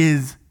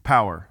his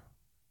power.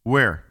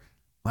 Where?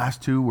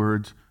 Last two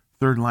words,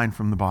 third line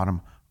from the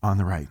bottom on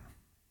the right.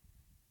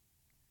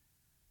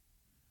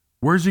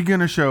 Where's he going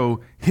to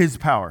show his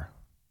power?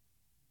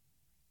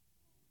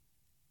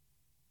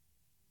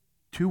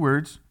 Two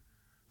words,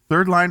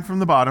 third line from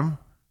the bottom,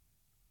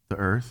 the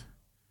earth.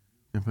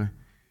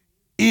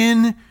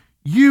 In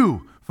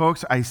you.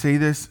 Folks, I say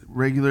this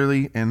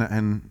regularly, and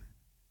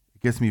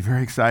it gets me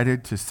very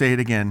excited to say it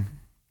again.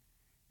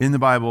 In the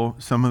Bible,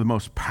 some of the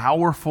most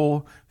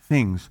powerful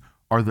things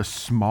are the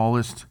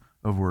smallest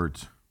of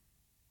words.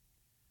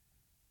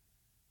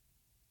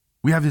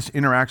 We have this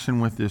interaction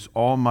with this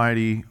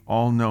almighty,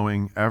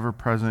 all-knowing,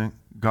 ever-present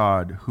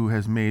God who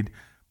has made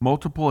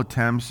multiple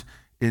attempts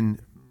in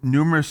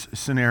numerous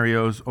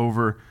scenarios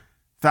over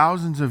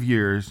thousands of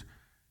years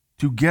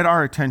to get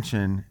our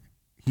attention.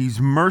 He's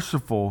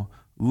merciful,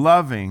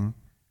 loving,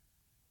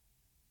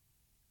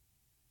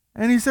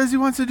 and he says he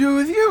wants to do it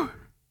with you.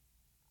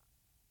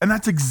 And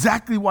that's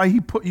exactly why he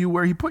put you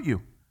where he put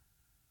you.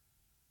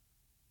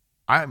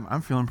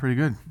 I'm feeling pretty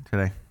good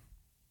today.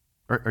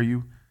 Are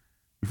you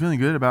feeling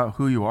good about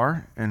who you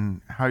are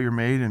and how you're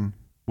made and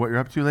what you're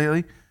up to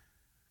lately?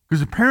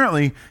 Because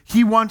apparently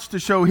he wants to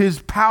show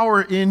his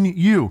power in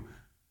you.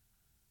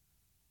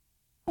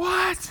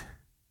 What?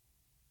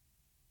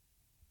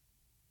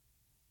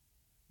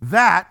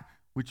 That,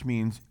 which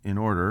means in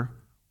order,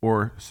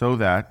 or so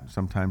that,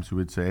 sometimes we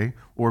would say,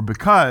 or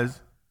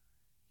because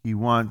he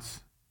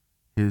wants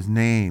his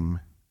name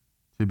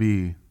to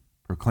be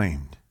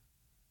proclaimed.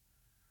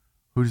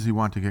 Who does he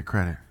want to get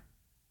credit?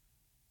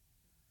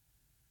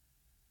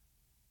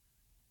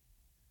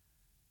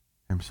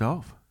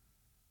 Himself.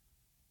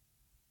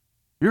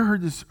 You ever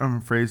heard this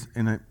phrase?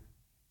 And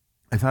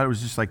I thought it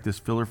was just like this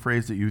filler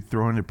phrase that you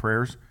throw into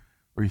prayers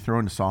or you throw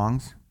into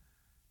songs,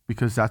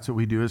 because that's what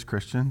we do as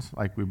Christians.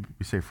 Like we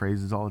say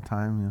phrases all the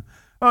time. You know,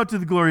 oh, to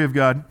the glory of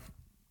God.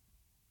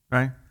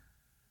 Right?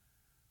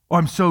 Oh,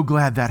 I'm so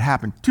glad that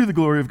happened. To the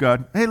glory of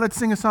God. Hey, let's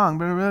sing a song.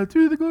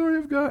 To the glory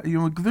of God. You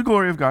know, the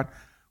glory of God.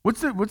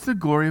 What's the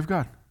glory of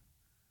God?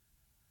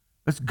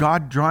 That's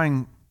God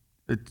drawing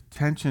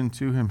attention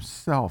to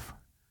himself,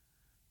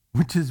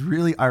 which is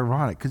really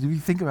ironic, because if you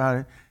think about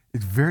it,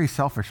 it's very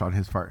selfish on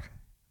his part.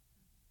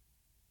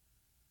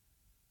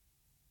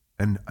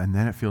 And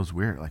then it feels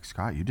weird. Like,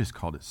 Scott, you just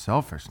called it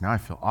selfish. Now I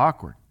feel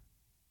awkward.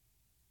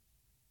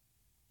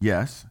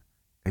 Yes,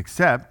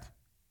 except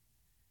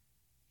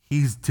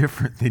he's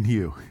different than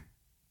you.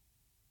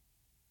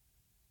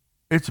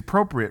 It's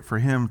appropriate for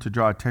him to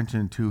draw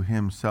attention to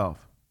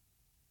himself,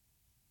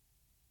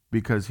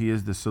 because he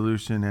is the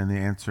solution and the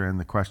answer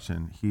and the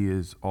question. He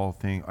is all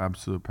thing,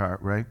 absolute power,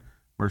 right?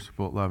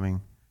 Merciful,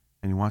 loving,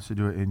 and he wants to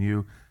do it in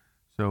you.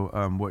 So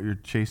what you're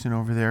chasing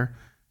over there,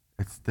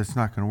 that's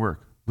not going to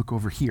work. Look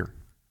over here.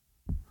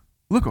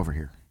 Look over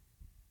here.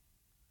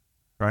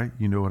 Right?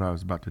 You know what I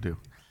was about to do.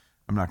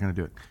 I'm not going to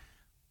do it.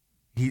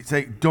 He'd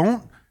say,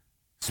 don't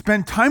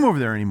spend time over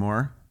there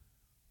anymore.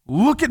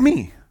 Look at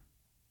me.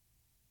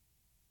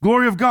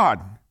 Glory of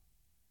God.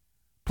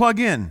 Plug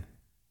in.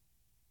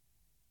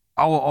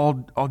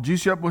 I'll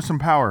juice you up with some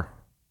power.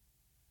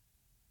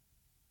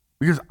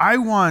 Because I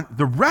want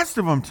the rest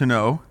of them to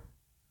know,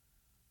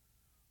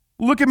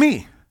 look at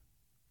me.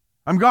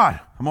 I'm God.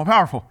 I'm all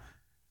powerful.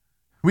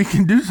 We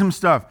can do some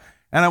stuff.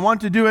 And I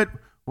want to do it.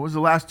 What was the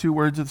last two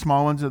words of the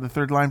small ones of the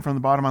third line from the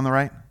bottom on the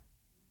right?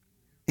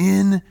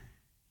 In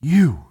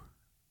you.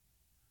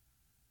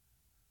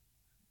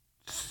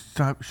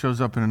 Shows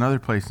up in another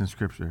place in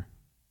Scripture.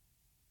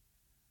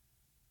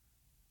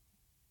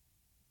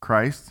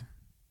 Christ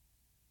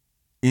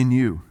in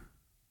you.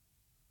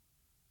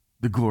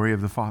 The glory of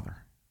the Father.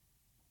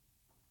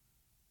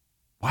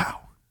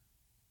 Wow.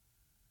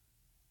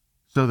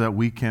 So that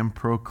we can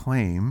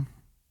proclaim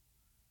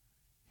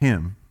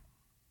him.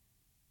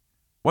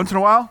 Once in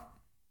a while,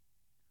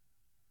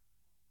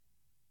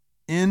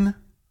 in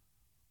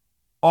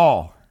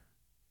all.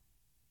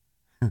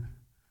 Look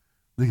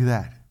at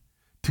that.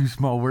 Two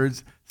small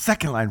words,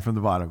 second line from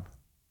the bottom.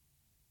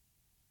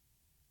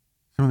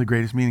 Some of the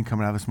greatest meaning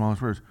coming out of the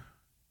smallest words.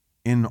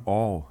 In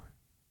all.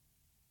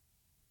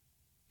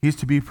 He's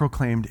to be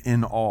proclaimed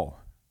in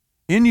all.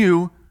 In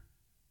you,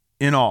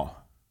 in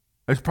all.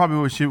 That's probably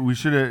what we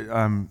should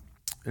have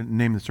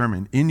named the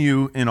sermon. In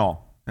you, in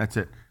all. That's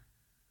it.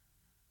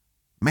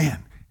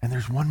 Man, and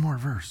there's one more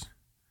verse.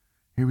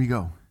 Here we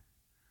go.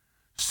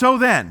 So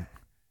then,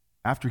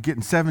 after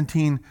getting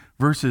 17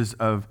 verses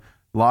of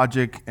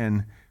logic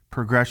and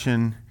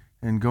progression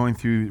and going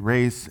through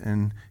race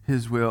and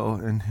his will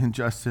and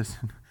injustice.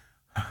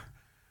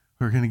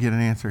 We're going to get an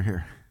answer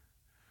here.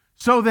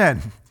 So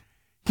then,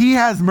 he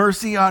has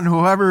mercy on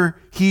whoever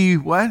he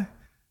what?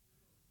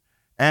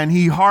 And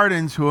he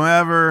hardens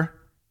whoever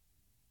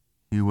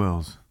he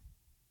wills.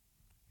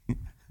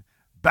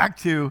 Back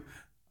to,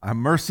 I have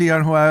mercy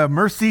on who I have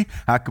mercy.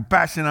 I have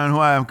compassion on who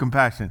I have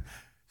compassion.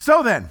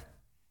 So then,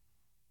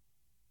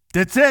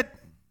 that's it.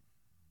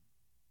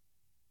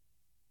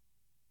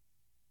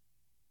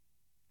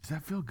 Does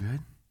that feel good?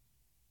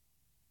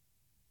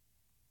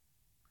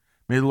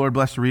 May the Lord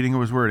bless the reading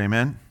of his word.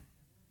 Amen.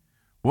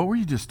 What were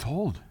you just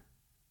told?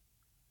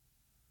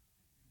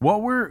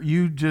 What were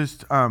you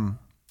just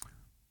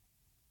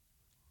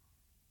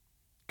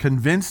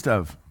convinced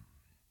of?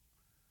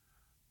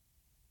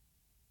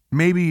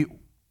 Maybe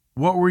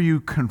what were you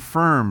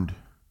confirmed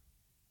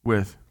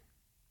with?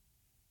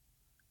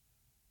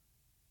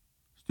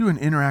 Let's do an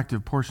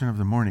interactive portion of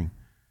the morning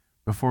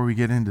before we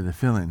get into the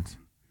fill-ins.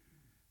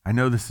 I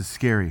know this is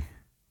scary,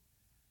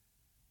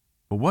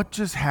 but what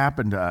just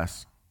happened to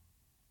us?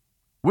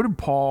 What did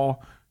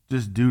Paul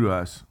just do to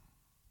us?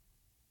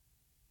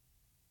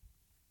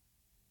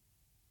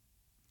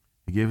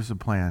 He gave us a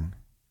plan.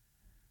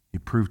 He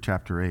proved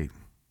chapter 8.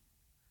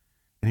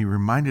 And he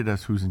reminded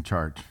us who's in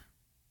charge.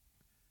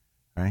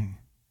 Right?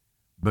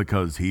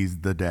 Because he's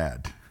the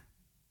dad.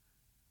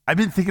 I've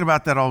been thinking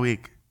about that all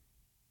week.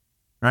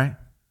 Right?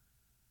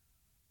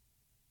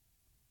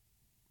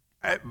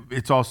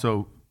 It's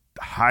also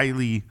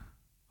highly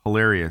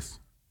hilarious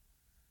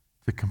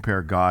to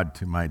compare God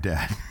to my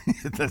dad.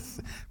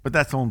 But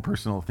that's own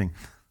personal thing.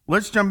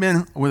 Let's jump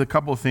in with a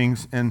couple of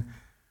things. And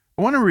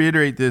I want to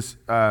reiterate this.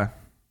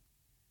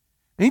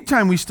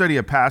 Anytime we study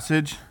a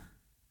passage,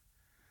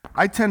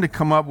 I tend to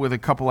come up with a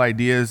couple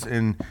ideas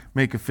and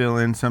make a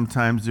fill-in.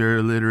 Sometimes they're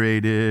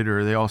alliterated,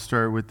 or they all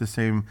start with the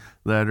same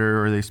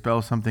letter, or they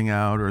spell something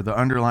out, or the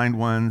underlined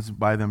ones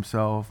by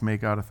themselves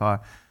make out a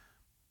thought.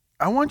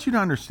 I want you to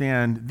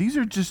understand, these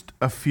are just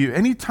a few.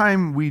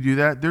 Anytime we do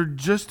that, they're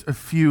just a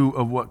few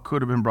of what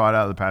could have been brought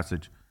out of the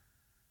passage.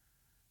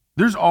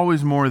 There's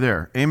always more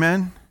there.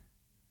 Amen?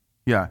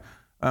 Yeah.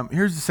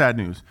 Here's the sad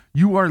news.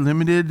 You are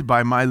limited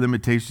by my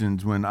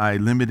limitations when I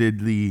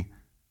limitedly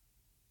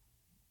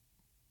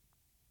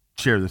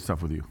share this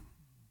stuff with you,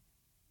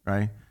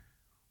 right?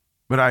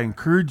 But I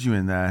encourage you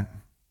in that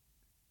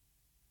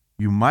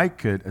you might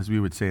could, as we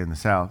would say in the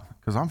South,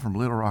 because I'm from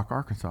Little Rock,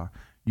 Arkansas,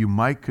 you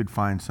might could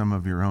find some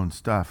of your own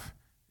stuff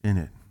in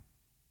it.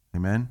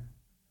 Amen?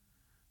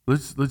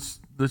 Let's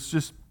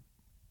just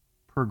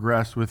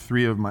progress with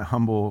 3 of my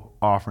humble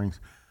offerings.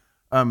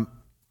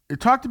 It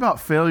talked about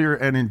failure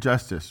and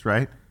injustice,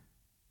 right?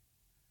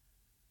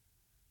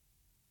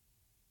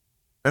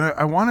 And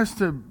I want us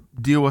to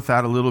deal with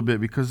that a little bit,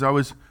 because I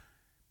was,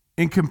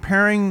 in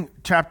comparing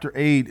chapter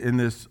 8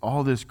 in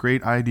all this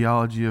great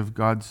ideology of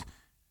God's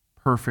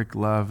perfect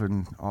love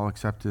and all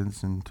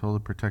acceptance and total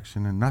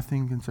protection and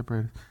nothing can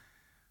separate us,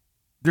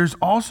 there's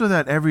also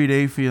that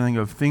everyday feeling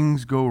of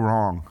things go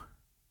wrong.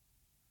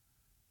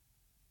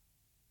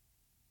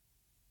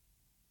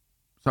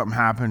 Something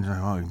happens, and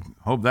I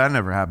hope that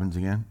never happens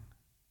again.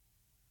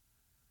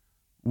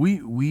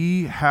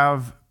 We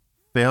have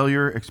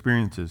failure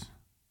experiences.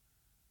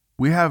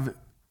 We have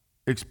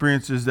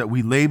experiences that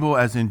we label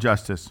as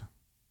injustice,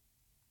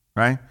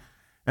 right?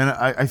 And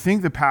I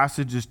think the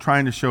passage is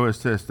trying to show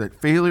us this, that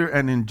failure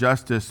and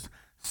injustice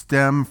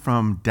stem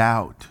from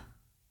doubt.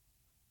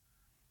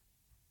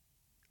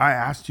 I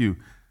asked you,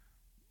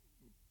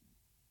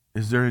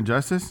 is there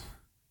injustice?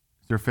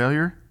 Is there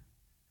failure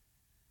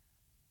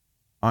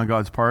on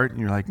God's part? And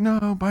you're like,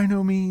 no, by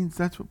no means.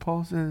 That's what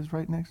Paul says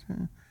right next to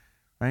it,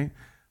 right?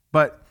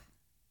 But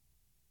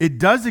it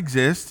does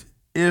exist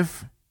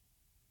if,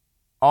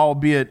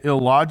 albeit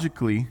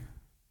illogically,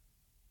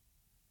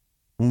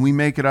 when we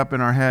make it up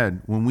in our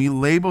head, when we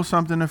label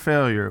something a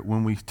failure,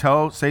 when we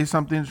say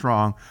something's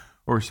wrong,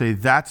 or say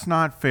that's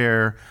not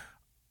fair,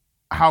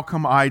 how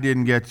come I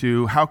didn't get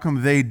to, how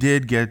come they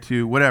did get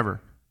to,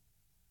 whatever.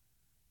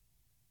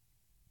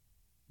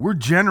 We're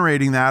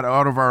generating that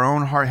out of our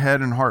own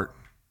head and heart.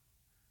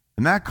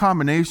 And that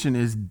combination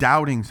is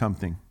doubting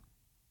something.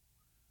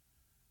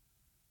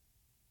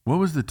 What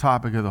was the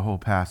topic of the whole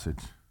passage?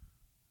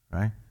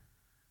 Right?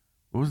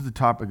 What was the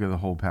topic of the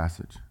whole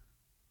passage?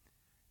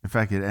 In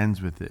fact, it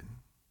ends with it.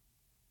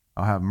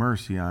 I'll have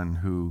mercy on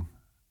who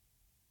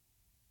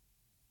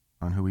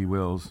he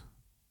wills,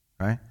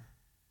 right?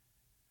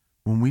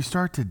 When we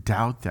start to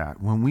doubt that,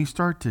 when we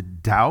start to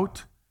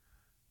doubt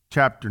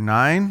chapter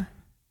 9,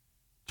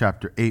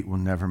 chapter 8 will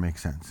never make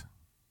sense.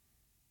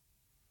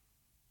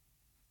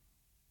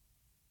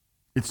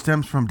 It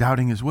stems from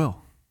doubting his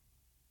will.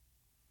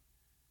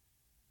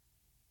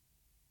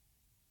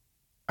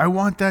 I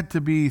want that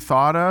to be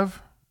thought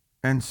of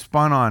and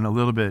spun on a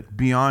little bit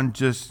beyond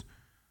just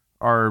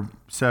our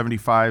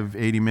 75,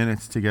 80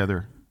 minutes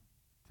together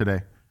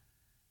today.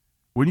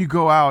 When you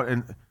go out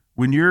and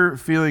when you're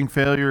feeling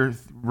failure,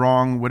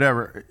 wrong,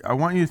 whatever, I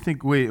want you to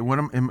think, wait,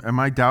 am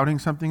I doubting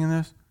something in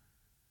this?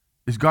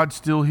 Is God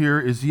still here?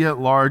 Is he at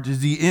large?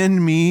 Is he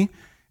in me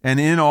and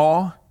in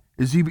all?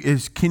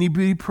 Can he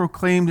be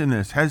proclaimed in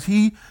this? Has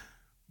he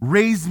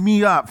raised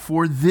me up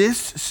for this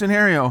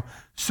scenario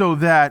so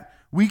that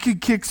we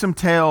could kick some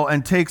tail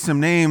and take some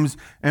names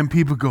and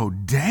people go,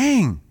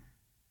 dang,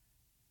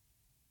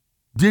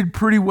 did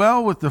pretty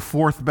well with the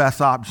fourth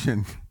best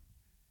option,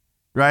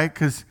 right?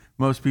 Because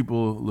most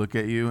people look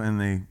at you and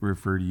they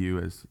refer to you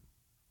as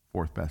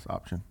fourth best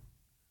option.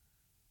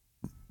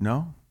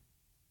 No?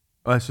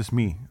 Oh, that's just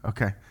me.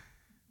 Okay.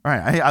 All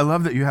right. I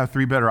love that you have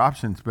three better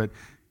options, but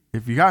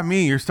if you got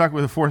me, you're stuck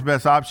with the fourth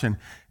best option.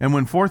 And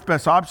when fourth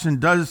best option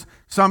does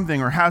something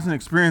or has an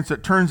experience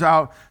that turns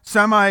out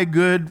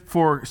semi-good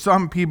for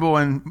some people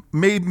and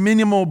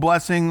minimal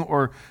blessing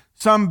or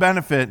some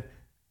benefit,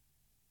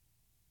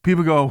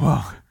 people go,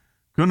 well,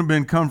 couldn't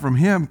have come from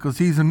him because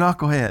he's a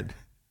knucklehead.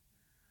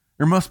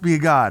 There must be a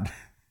God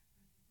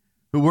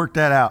who worked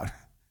that out,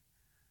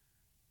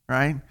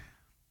 right?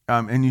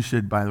 And you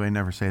should, by the way,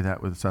 never say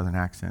that with a southern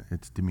accent.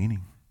 It's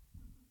demeaning.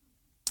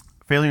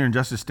 Failure and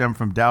injustice stem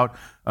from doubt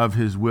of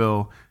his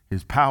will,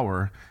 his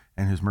power,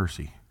 and his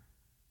mercy.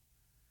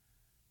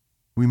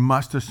 We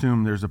must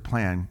assume there's a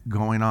plan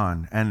going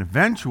on, and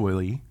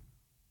eventually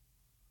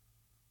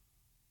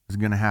it's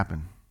going to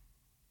happen.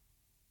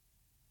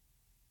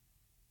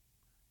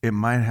 It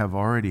might have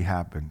already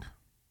happened,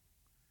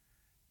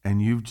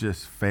 and you've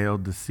just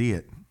failed to see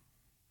it.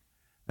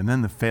 And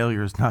then the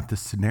failure is not the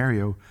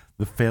scenario,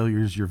 the failure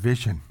is your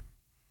vision,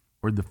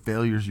 or the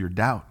failure is your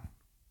doubt.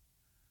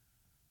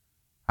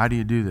 How do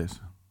you do this?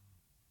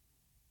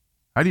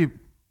 How do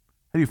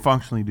you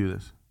functionally do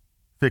this?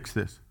 Fix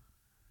this.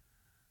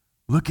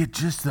 Look at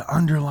just the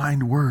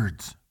underlined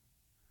words.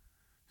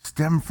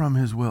 Stem from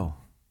his will.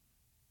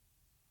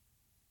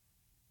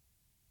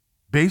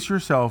 Base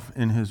yourself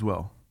in his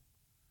will.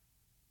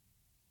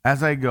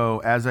 As I go,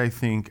 as I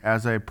think,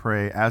 as I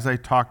pray, as I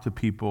talk to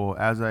people,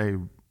 as I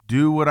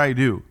do what I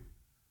do,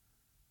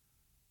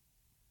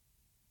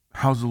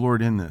 how's the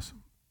Lord in this?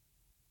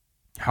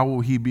 How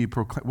will he be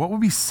proclaimed? What will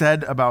be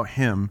said about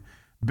him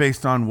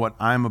based on what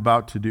I'm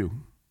about to do?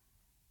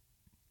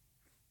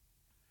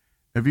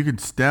 If you could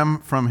stem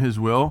from his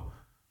will,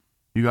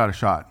 you got a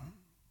shot.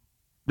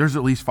 There's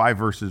at least 5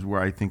 verses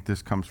where I think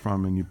this comes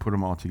from, and you put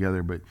them all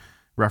together, but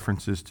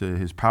references to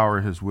his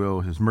power, his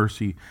will, his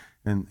mercy,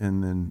 and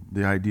then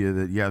the idea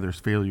that, yeah, there's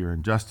failure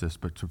and justice,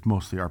 but it's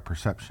mostly our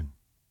perception.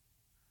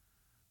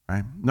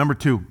 Right? Number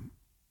 2,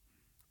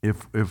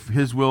 if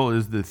his will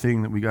is the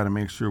thing that we got to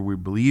make sure we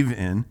believe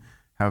in,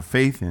 have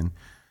faith in,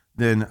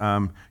 then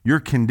your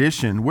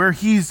condition, where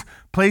he's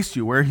placed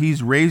you, where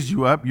he's raised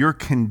you up, your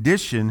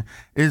condition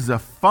is a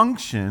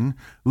function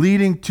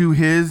leading to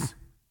his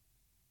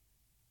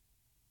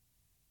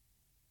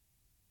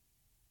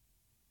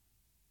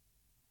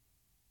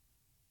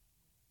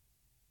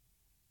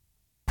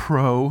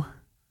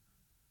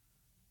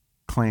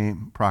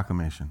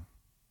proclamation.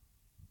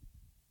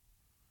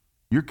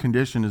 Your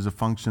condition is a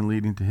function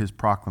leading to his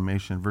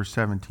proclamation. Verse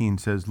 17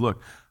 says,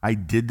 look, I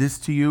did this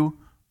to you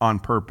on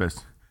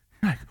purpose.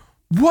 You're like,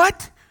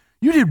 what?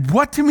 You did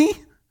what to me?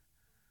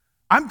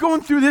 I'm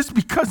going through this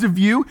because of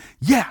you?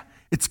 Yeah,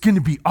 it's going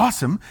to be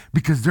awesome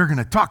because they're going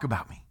to talk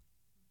about me.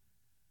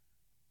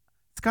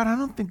 Scott, I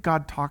don't think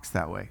God talks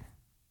that way.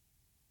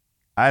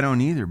 I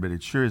don't either, but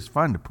it sure is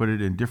fun to put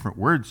it in different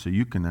words so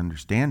you can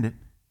understand it.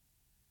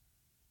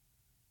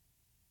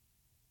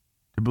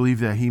 To believe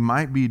that he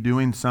might be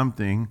doing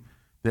something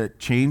that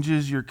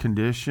changes your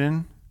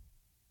condition,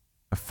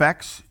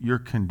 affects your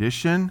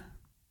condition.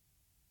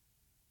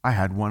 I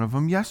had one of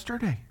them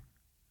yesterday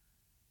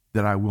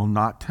that I will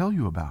not tell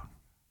you about.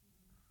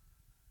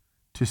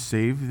 To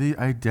save the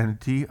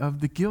identity of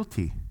the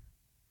guilty.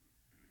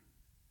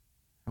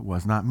 It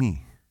was not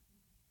me.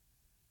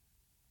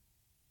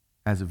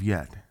 As of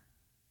yet.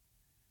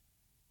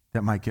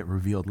 That might get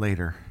revealed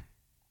later.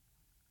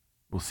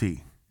 We'll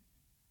see.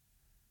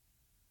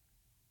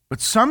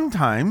 But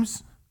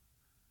sometimes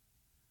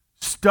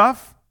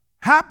stuff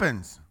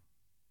happens.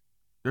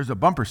 There's a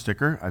bumper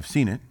sticker. I've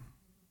seen it.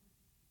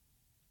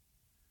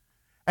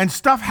 And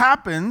stuff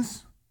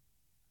happens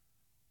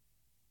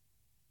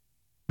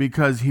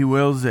because he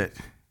wills it.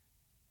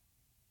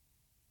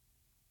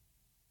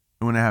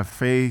 And when I have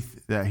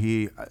faith that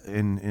he,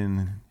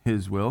 in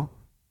his will,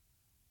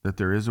 that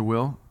there is a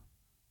will,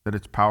 that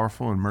it's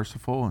powerful and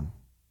merciful and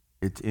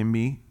it's in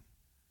me,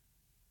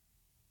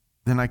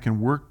 then I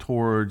can work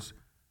towards,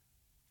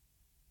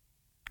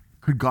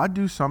 could God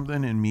do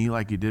something in me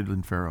like he did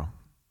in Pharaoh?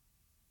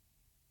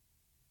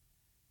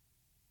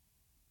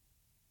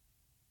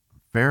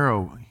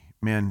 Pharaoh,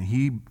 man,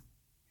 he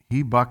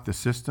bucked the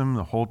system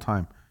the whole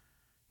time.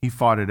 He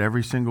fought it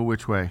every single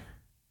which way.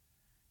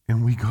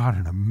 And we got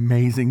an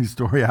amazing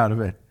story out of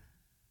it.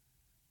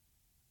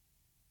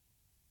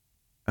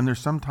 And there's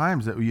some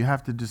times that you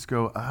have to just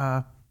go,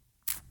 I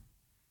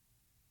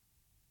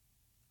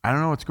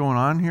don't know what's going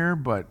on here,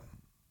 but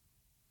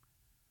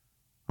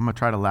I'm going to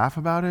try to laugh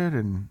about it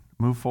and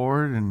move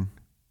forward. And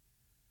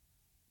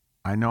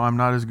I know I'm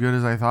not as good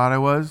as I thought I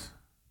was,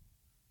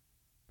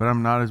 but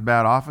I'm not as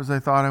bad off as I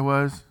thought I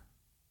was.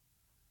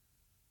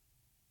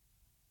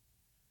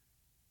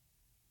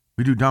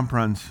 We do dump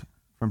runs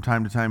from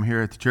time to time here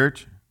at the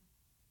church.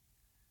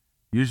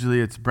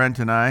 Usually it's Brent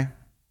and I.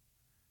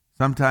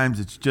 Sometimes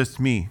it's just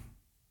me.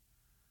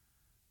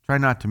 Try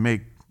not to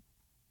make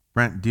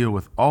Brent deal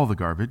with all the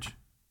garbage,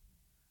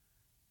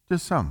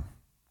 just some.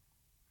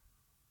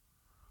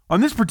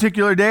 On this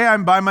particular day,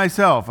 I'm by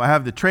myself. I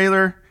have the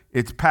trailer.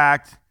 It's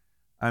packed.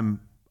 I'm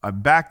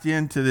backed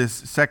into this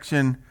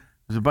section.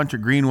 There's a bunch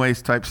of green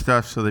waste type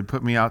stuff, so they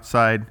put me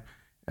outside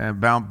and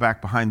bound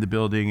back behind the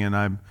building, and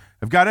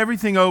I've got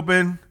everything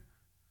open.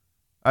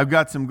 I've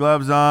got some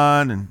gloves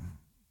on and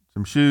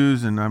some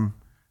shoes, and I'm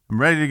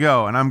ready to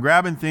go. And I'm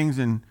grabbing things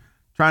and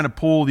trying to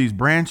pull these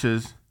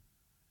branches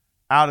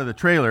out of the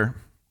trailer.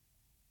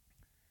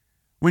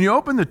 When you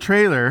open the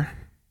trailer,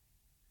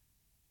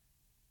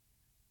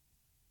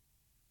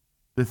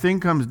 the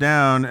thing comes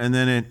down and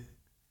then it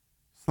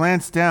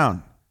slants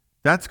down.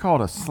 That's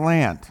called a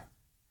slant.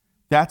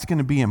 That's going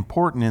to be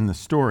important in the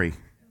story.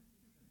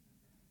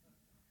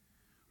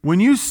 When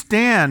you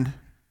stand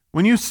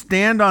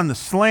on the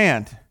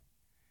slant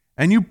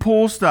and you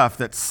pull stuff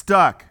that's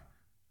stuck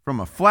from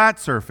a flat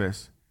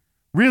surface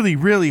really,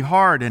 really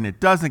hard and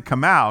it doesn't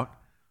come out,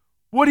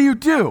 what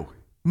do?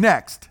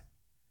 Next.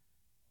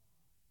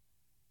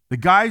 The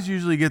guys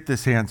usually get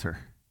this answer.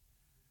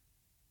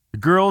 The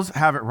girls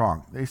have it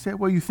wrong. They say,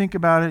 well, you think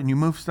about it and you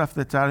move stuff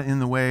that's out in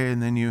the way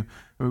and then you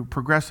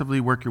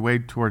progressively work your way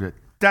toward it.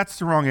 That's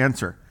the wrong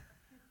answer.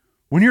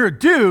 When you're a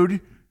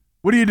dude,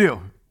 what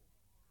do?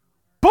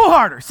 Pull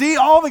harder. See,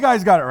 all the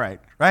guys got it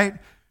right?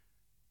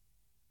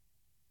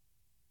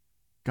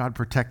 God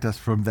protect us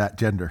from that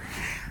gender,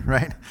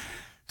 right?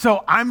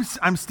 So I'm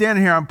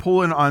standing here, I'm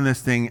pulling on this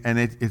thing and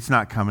it's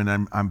not coming.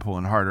 I'm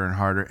pulling harder and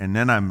harder. And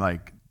then I'm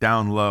like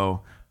down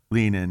low,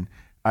 leaning.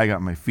 I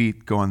got my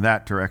feet going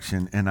that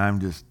direction and I'm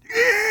just,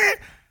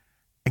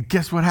 and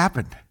guess what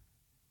happened?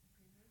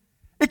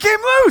 It came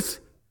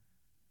loose.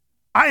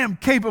 I am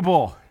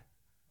capable.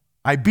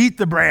 I beat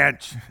the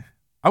branch.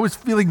 I was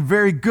feeling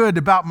very good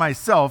about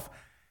myself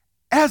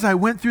as I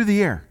went through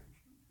the air.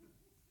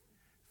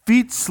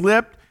 Feet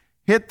slipped,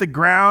 hit the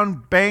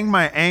ground, banged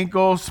my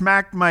ankle,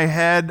 smacked my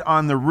head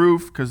on the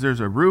roof, because there's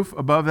a roof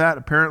above that,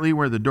 apparently,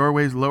 where the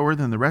doorway's lower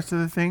than the rest of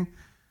the thing.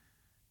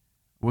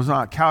 Was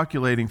not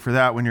calculating for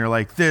that when you're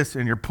like this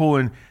and you're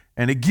pulling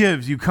and it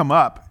gives, you come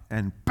up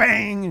and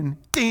bang and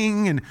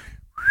ding and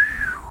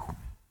whew,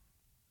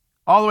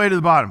 all the way to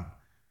the bottom.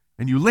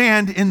 And you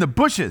land in the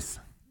bushes.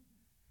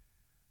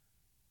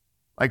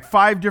 Like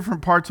 5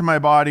 different parts of my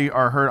body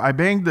are hurt. I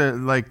banged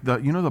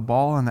the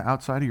ball on the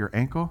outside of your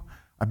ankle.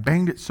 I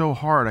banged it so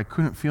hard I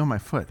couldn't feel my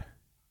foot.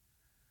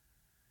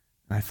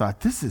 And I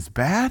thought, this is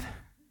bad.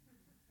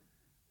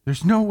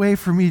 There's no way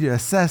for me to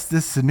assess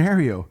this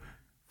scenario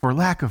for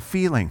lack of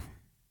feeling.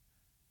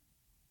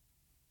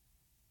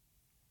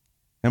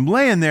 I'm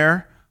laying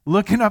there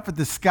looking up at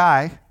the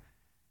sky,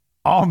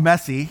 all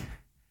messy,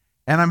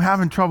 and I'm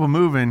having trouble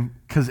moving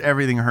because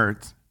everything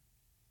hurts.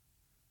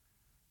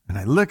 And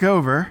I look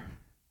over,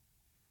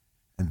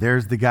 and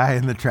there's the guy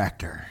in the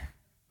tractor.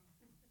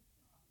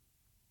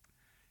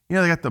 You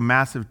know, they got the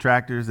massive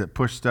tractors that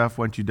push stuff.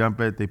 Once you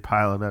dump it, they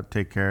pile it up,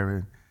 take care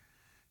of it.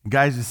 The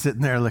guy's just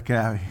sitting there looking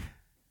at me.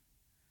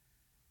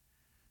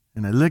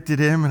 And I looked at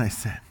him and I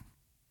said,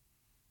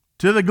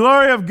 to the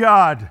glory of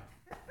God.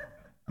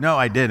 No,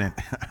 I didn't.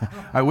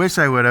 I wish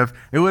I would have.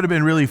 It would have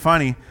been really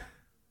funny.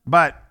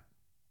 But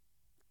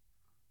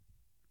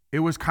it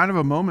was kind of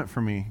a moment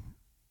for me.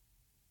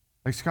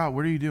 Like, Scott,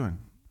 what are you doing?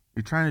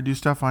 You're trying to do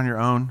stuff on your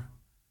own.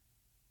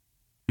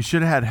 You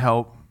should have had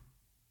help.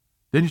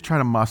 Then you try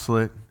to muscle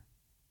it.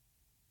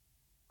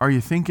 Are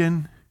you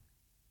thinking,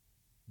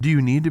 do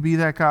you need to be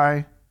that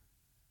guy?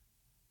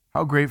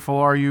 How grateful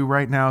are you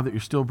right now that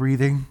you're still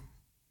breathing?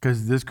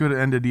 Because this could have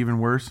ended even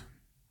worse.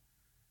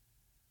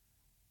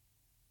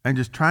 And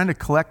just trying to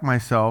collect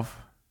myself.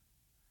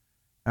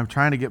 I'm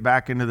trying to get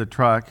back into the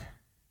truck.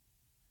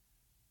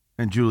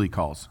 And Julie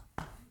calls.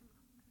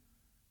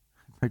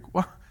 Like,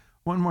 what?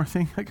 One more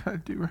thing I got to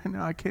do right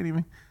now. I can't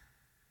even.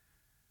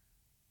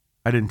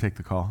 I didn't take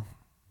the call.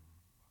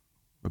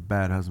 A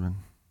bad husband.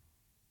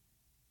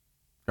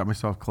 Got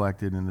myself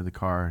collected into the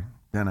car.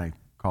 Then I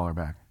call her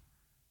back.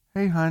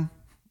 Hey, hon.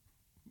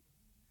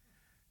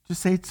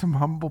 Just ate some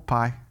humble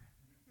pie.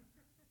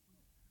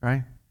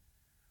 Right?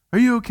 Are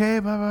you okay?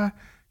 Blah, blah.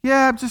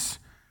 Yeah, I'm just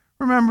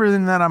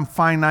remembering that I'm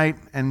finite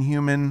and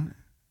human.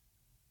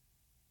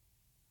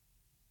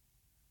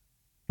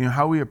 You know,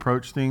 how we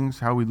approach things,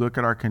 how we look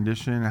at our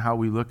condition, how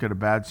we look at a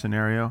bad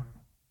scenario.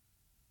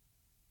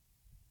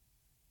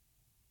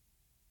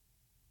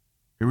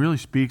 It really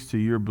speaks to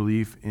your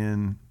belief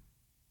in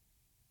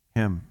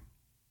Him.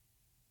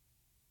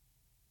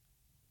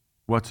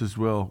 What's His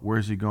will?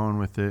 Where's He going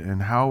with it?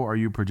 And how are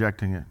you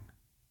projecting it?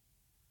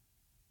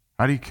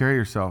 How do you carry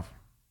yourself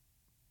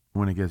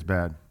when it gets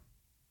bad?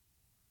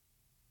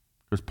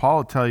 Because Paul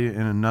will tell you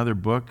in another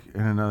book,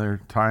 in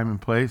another time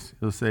and place,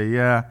 he'll say,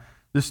 yeah,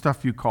 this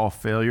stuff you call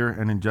failure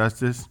and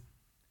injustice,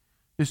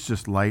 It's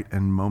just light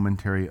and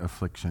momentary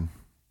affliction.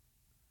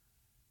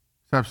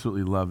 I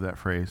absolutely love that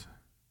phrase.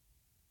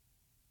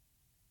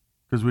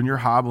 Because when you're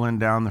hobbling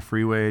down the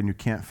freeway and you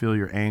can't feel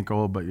your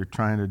ankle, but you're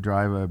trying to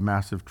drive a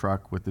massive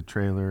truck with the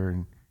trailer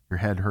and your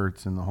head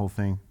hurts and the whole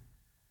thing,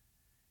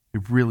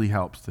 it really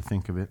helps to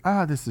think of it.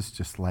 This is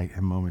just light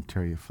and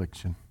momentary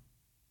affliction.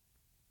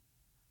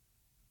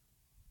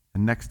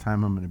 And next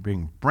time I'm going to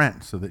bring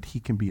Brent so that he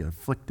can be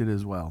afflicted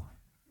as well.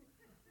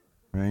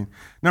 Right?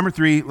 Number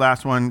 3,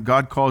 last one.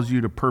 God calls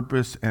you to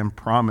purpose and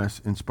promise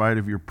in spite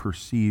of your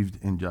perceived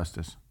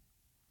injustice.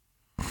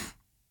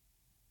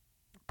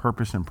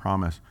 Purpose and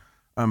promise.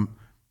 Has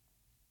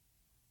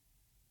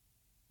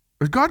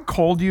God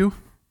called you? Do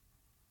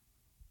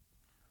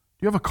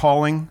you have a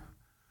calling?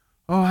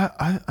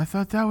 I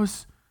thought that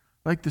was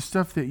like the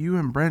stuff that you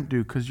and Brent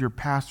do because you're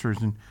pastors,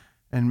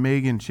 and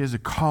Megan, she has a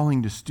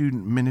calling to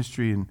student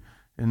ministry, and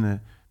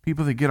the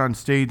people that get on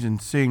stage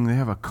and sing, they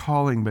have a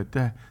calling, but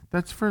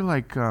that's for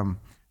like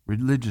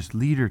religious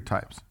leader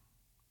types.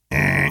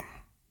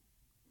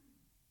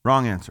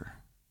 Wrong answer.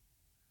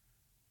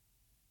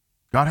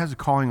 God has a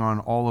calling on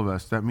all of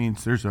us. That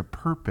means there's a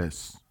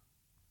purpose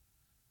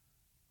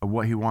of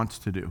what he wants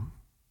to do.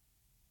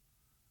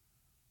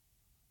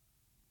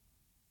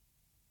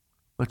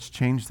 Let's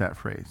change that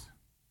phrase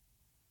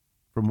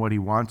from what he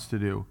wants to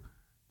do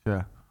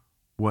to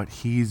what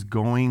he's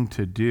going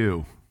to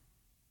do.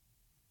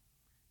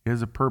 He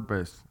has a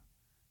purpose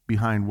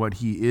behind what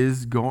he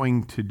is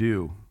going to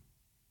do,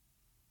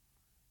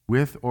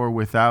 with or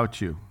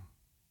without you,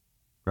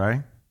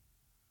 right?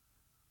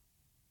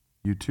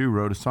 You too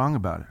wrote a song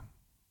about it,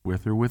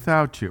 with or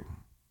without you,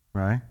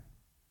 right?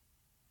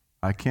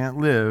 I can't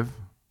live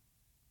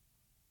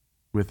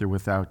with or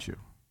without you.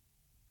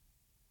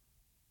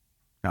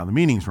 Now, the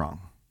meaning's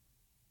wrong.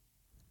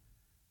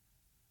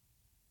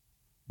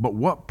 But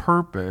what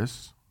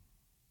purpose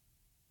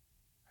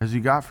has he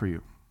got for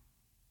you?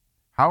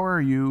 How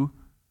are you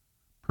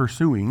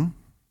pursuing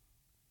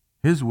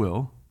his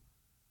will,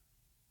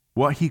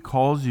 what he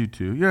calls you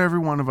to? You know, every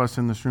one of us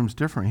in this room is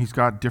different. He's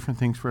got different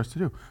things for us to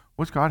do.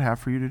 What's God have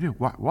for you to do?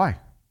 Why?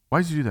 Why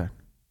does he do that?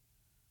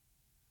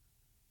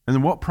 And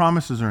then what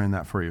promises are in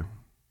that for you?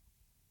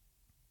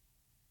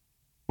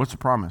 What's the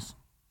promise?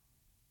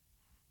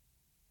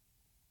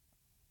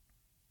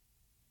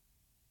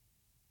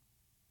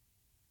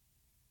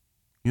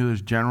 You know,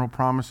 there's general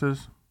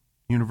promises,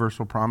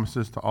 universal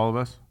promises to all of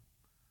us.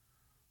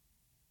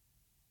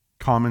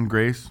 Common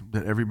grace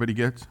that everybody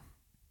gets.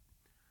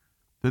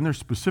 Then there's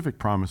specific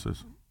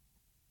promises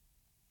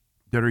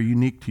that are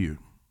unique to you.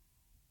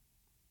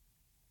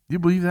 Do you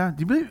believe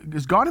that?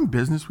 Is God in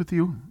business with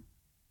you?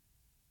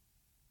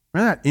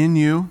 Remember that in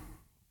you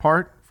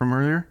part from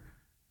earlier?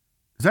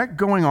 Is that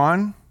going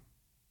on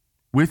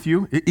with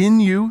you? In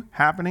you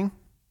happening?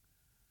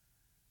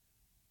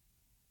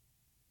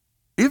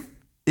 If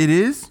it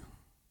is,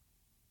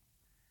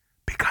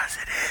 because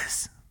it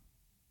is.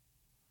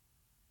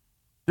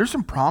 There's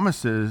some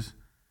promises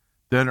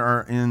that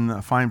are in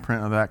the fine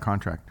print of that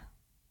contract.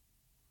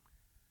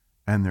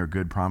 And they're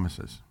good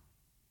promises.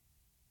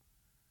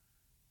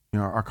 You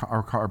know,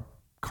 our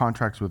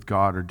contracts with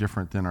God are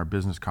different than our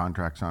business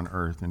contracts on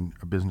earth. And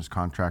a business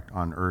contract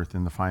on earth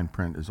in the fine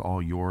print is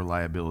all your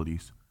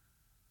liabilities.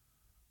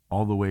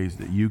 All the ways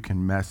that you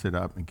can mess it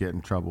up and get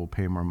in trouble,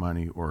 pay more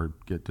money, or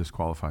get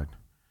disqualified.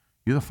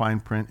 You have the fine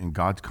print in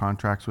God's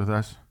contracts with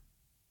us?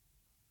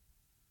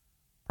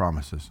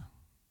 Promises.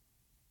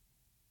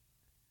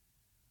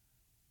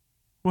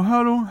 Well,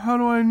 how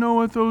do I know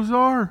what those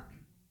are?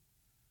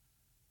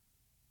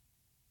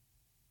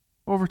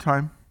 Over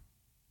time.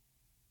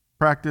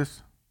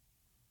 Practice.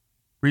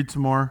 Read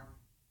some more.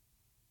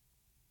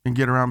 And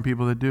get around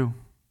people that do.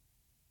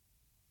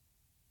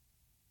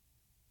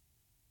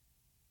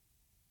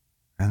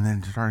 And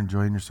then start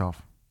enjoying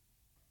yourself.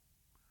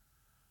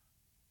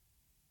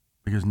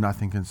 Because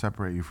nothing can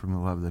separate you from the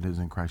love that is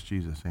in Christ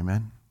Jesus.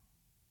 Amen?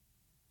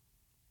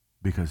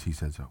 Because he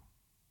said so.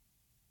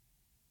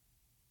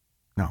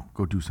 No,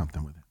 go do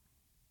something with it.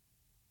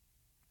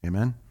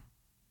 Amen?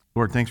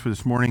 Lord, thanks for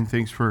this morning.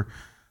 Thanks for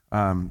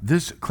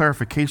this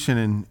clarification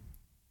and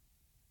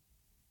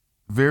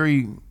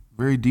very,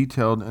 very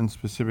detailed and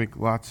specific,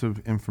 lots of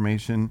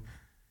information.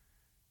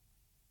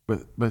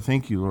 But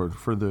thank you, Lord,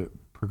 for the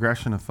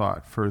progression of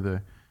thought, for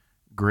the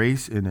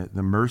grace in it,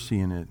 the mercy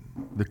in it,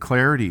 the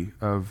clarity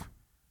of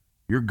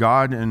your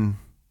God and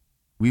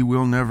we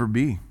will never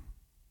be.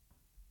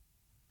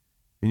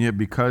 And yet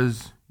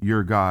because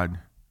you're God,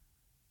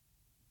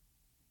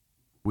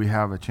 we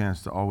have a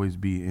chance to always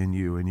be in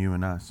you and you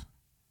in us.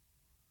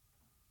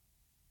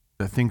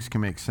 That things can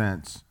make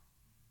sense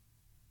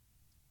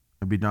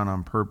and be done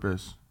on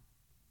purpose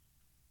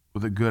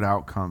with a good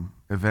outcome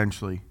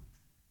eventually.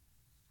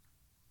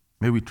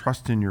 May we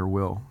trust in your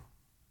will.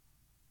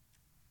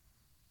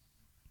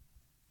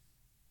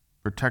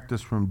 Protect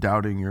us from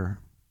doubting your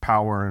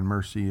power and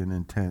mercy and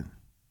intent.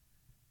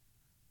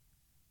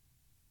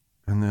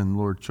 And then,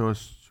 Lord, show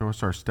us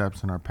our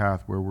steps and our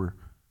path where we're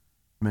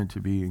meant to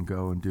be and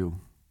go and do.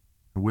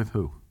 And with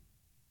who?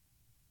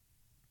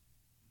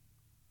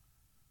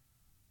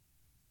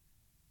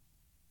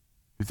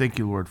 We thank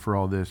you, Lord, for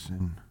all this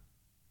and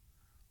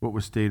what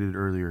was stated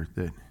earlier,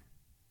 that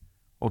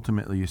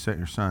ultimately you sent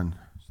your Son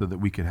so that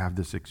we could have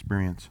this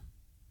experience.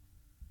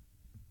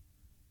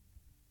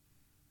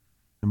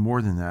 And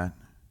more than that,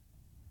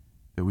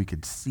 that we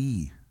could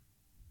see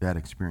that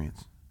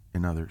experience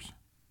in others.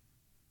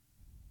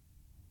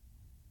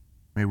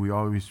 May we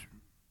always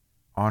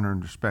honor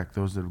and respect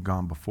those that have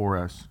gone before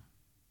us,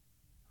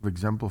 have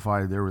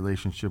exemplified their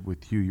relationship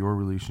with you, your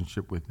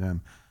relationship with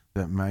them,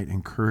 that might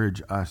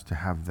encourage us to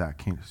have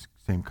that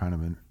same kind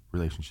of a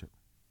relationship.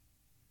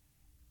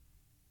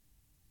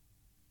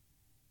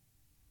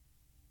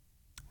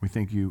 We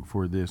thank you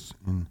for this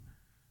in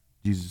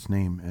Jesus'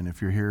 name. And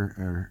if you're here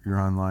or you're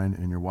online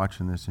and you're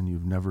watching this and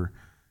you've never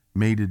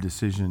made a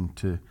decision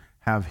to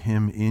have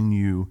him in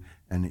you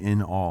and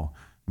in all,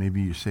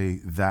 maybe you say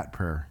that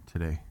prayer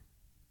today.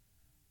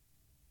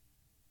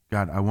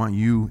 God, I want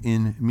you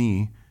in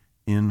me,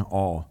 in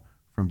all,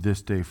 from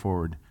this day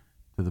forward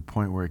to the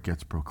point where it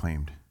gets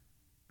proclaimed.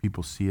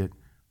 People see it.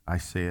 I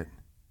say it.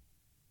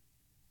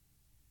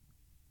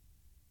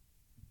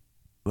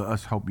 Let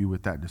us help you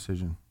with that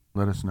decision.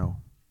 Let us know.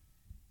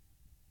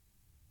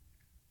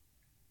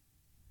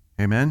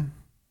 Amen.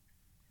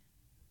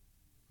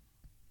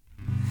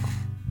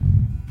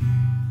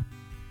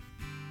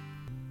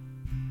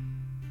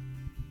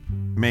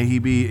 May he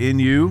be in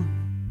you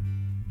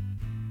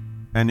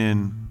and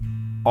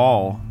in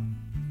all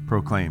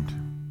proclaimed.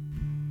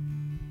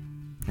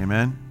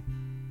 Amen.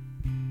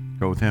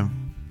 Go with him.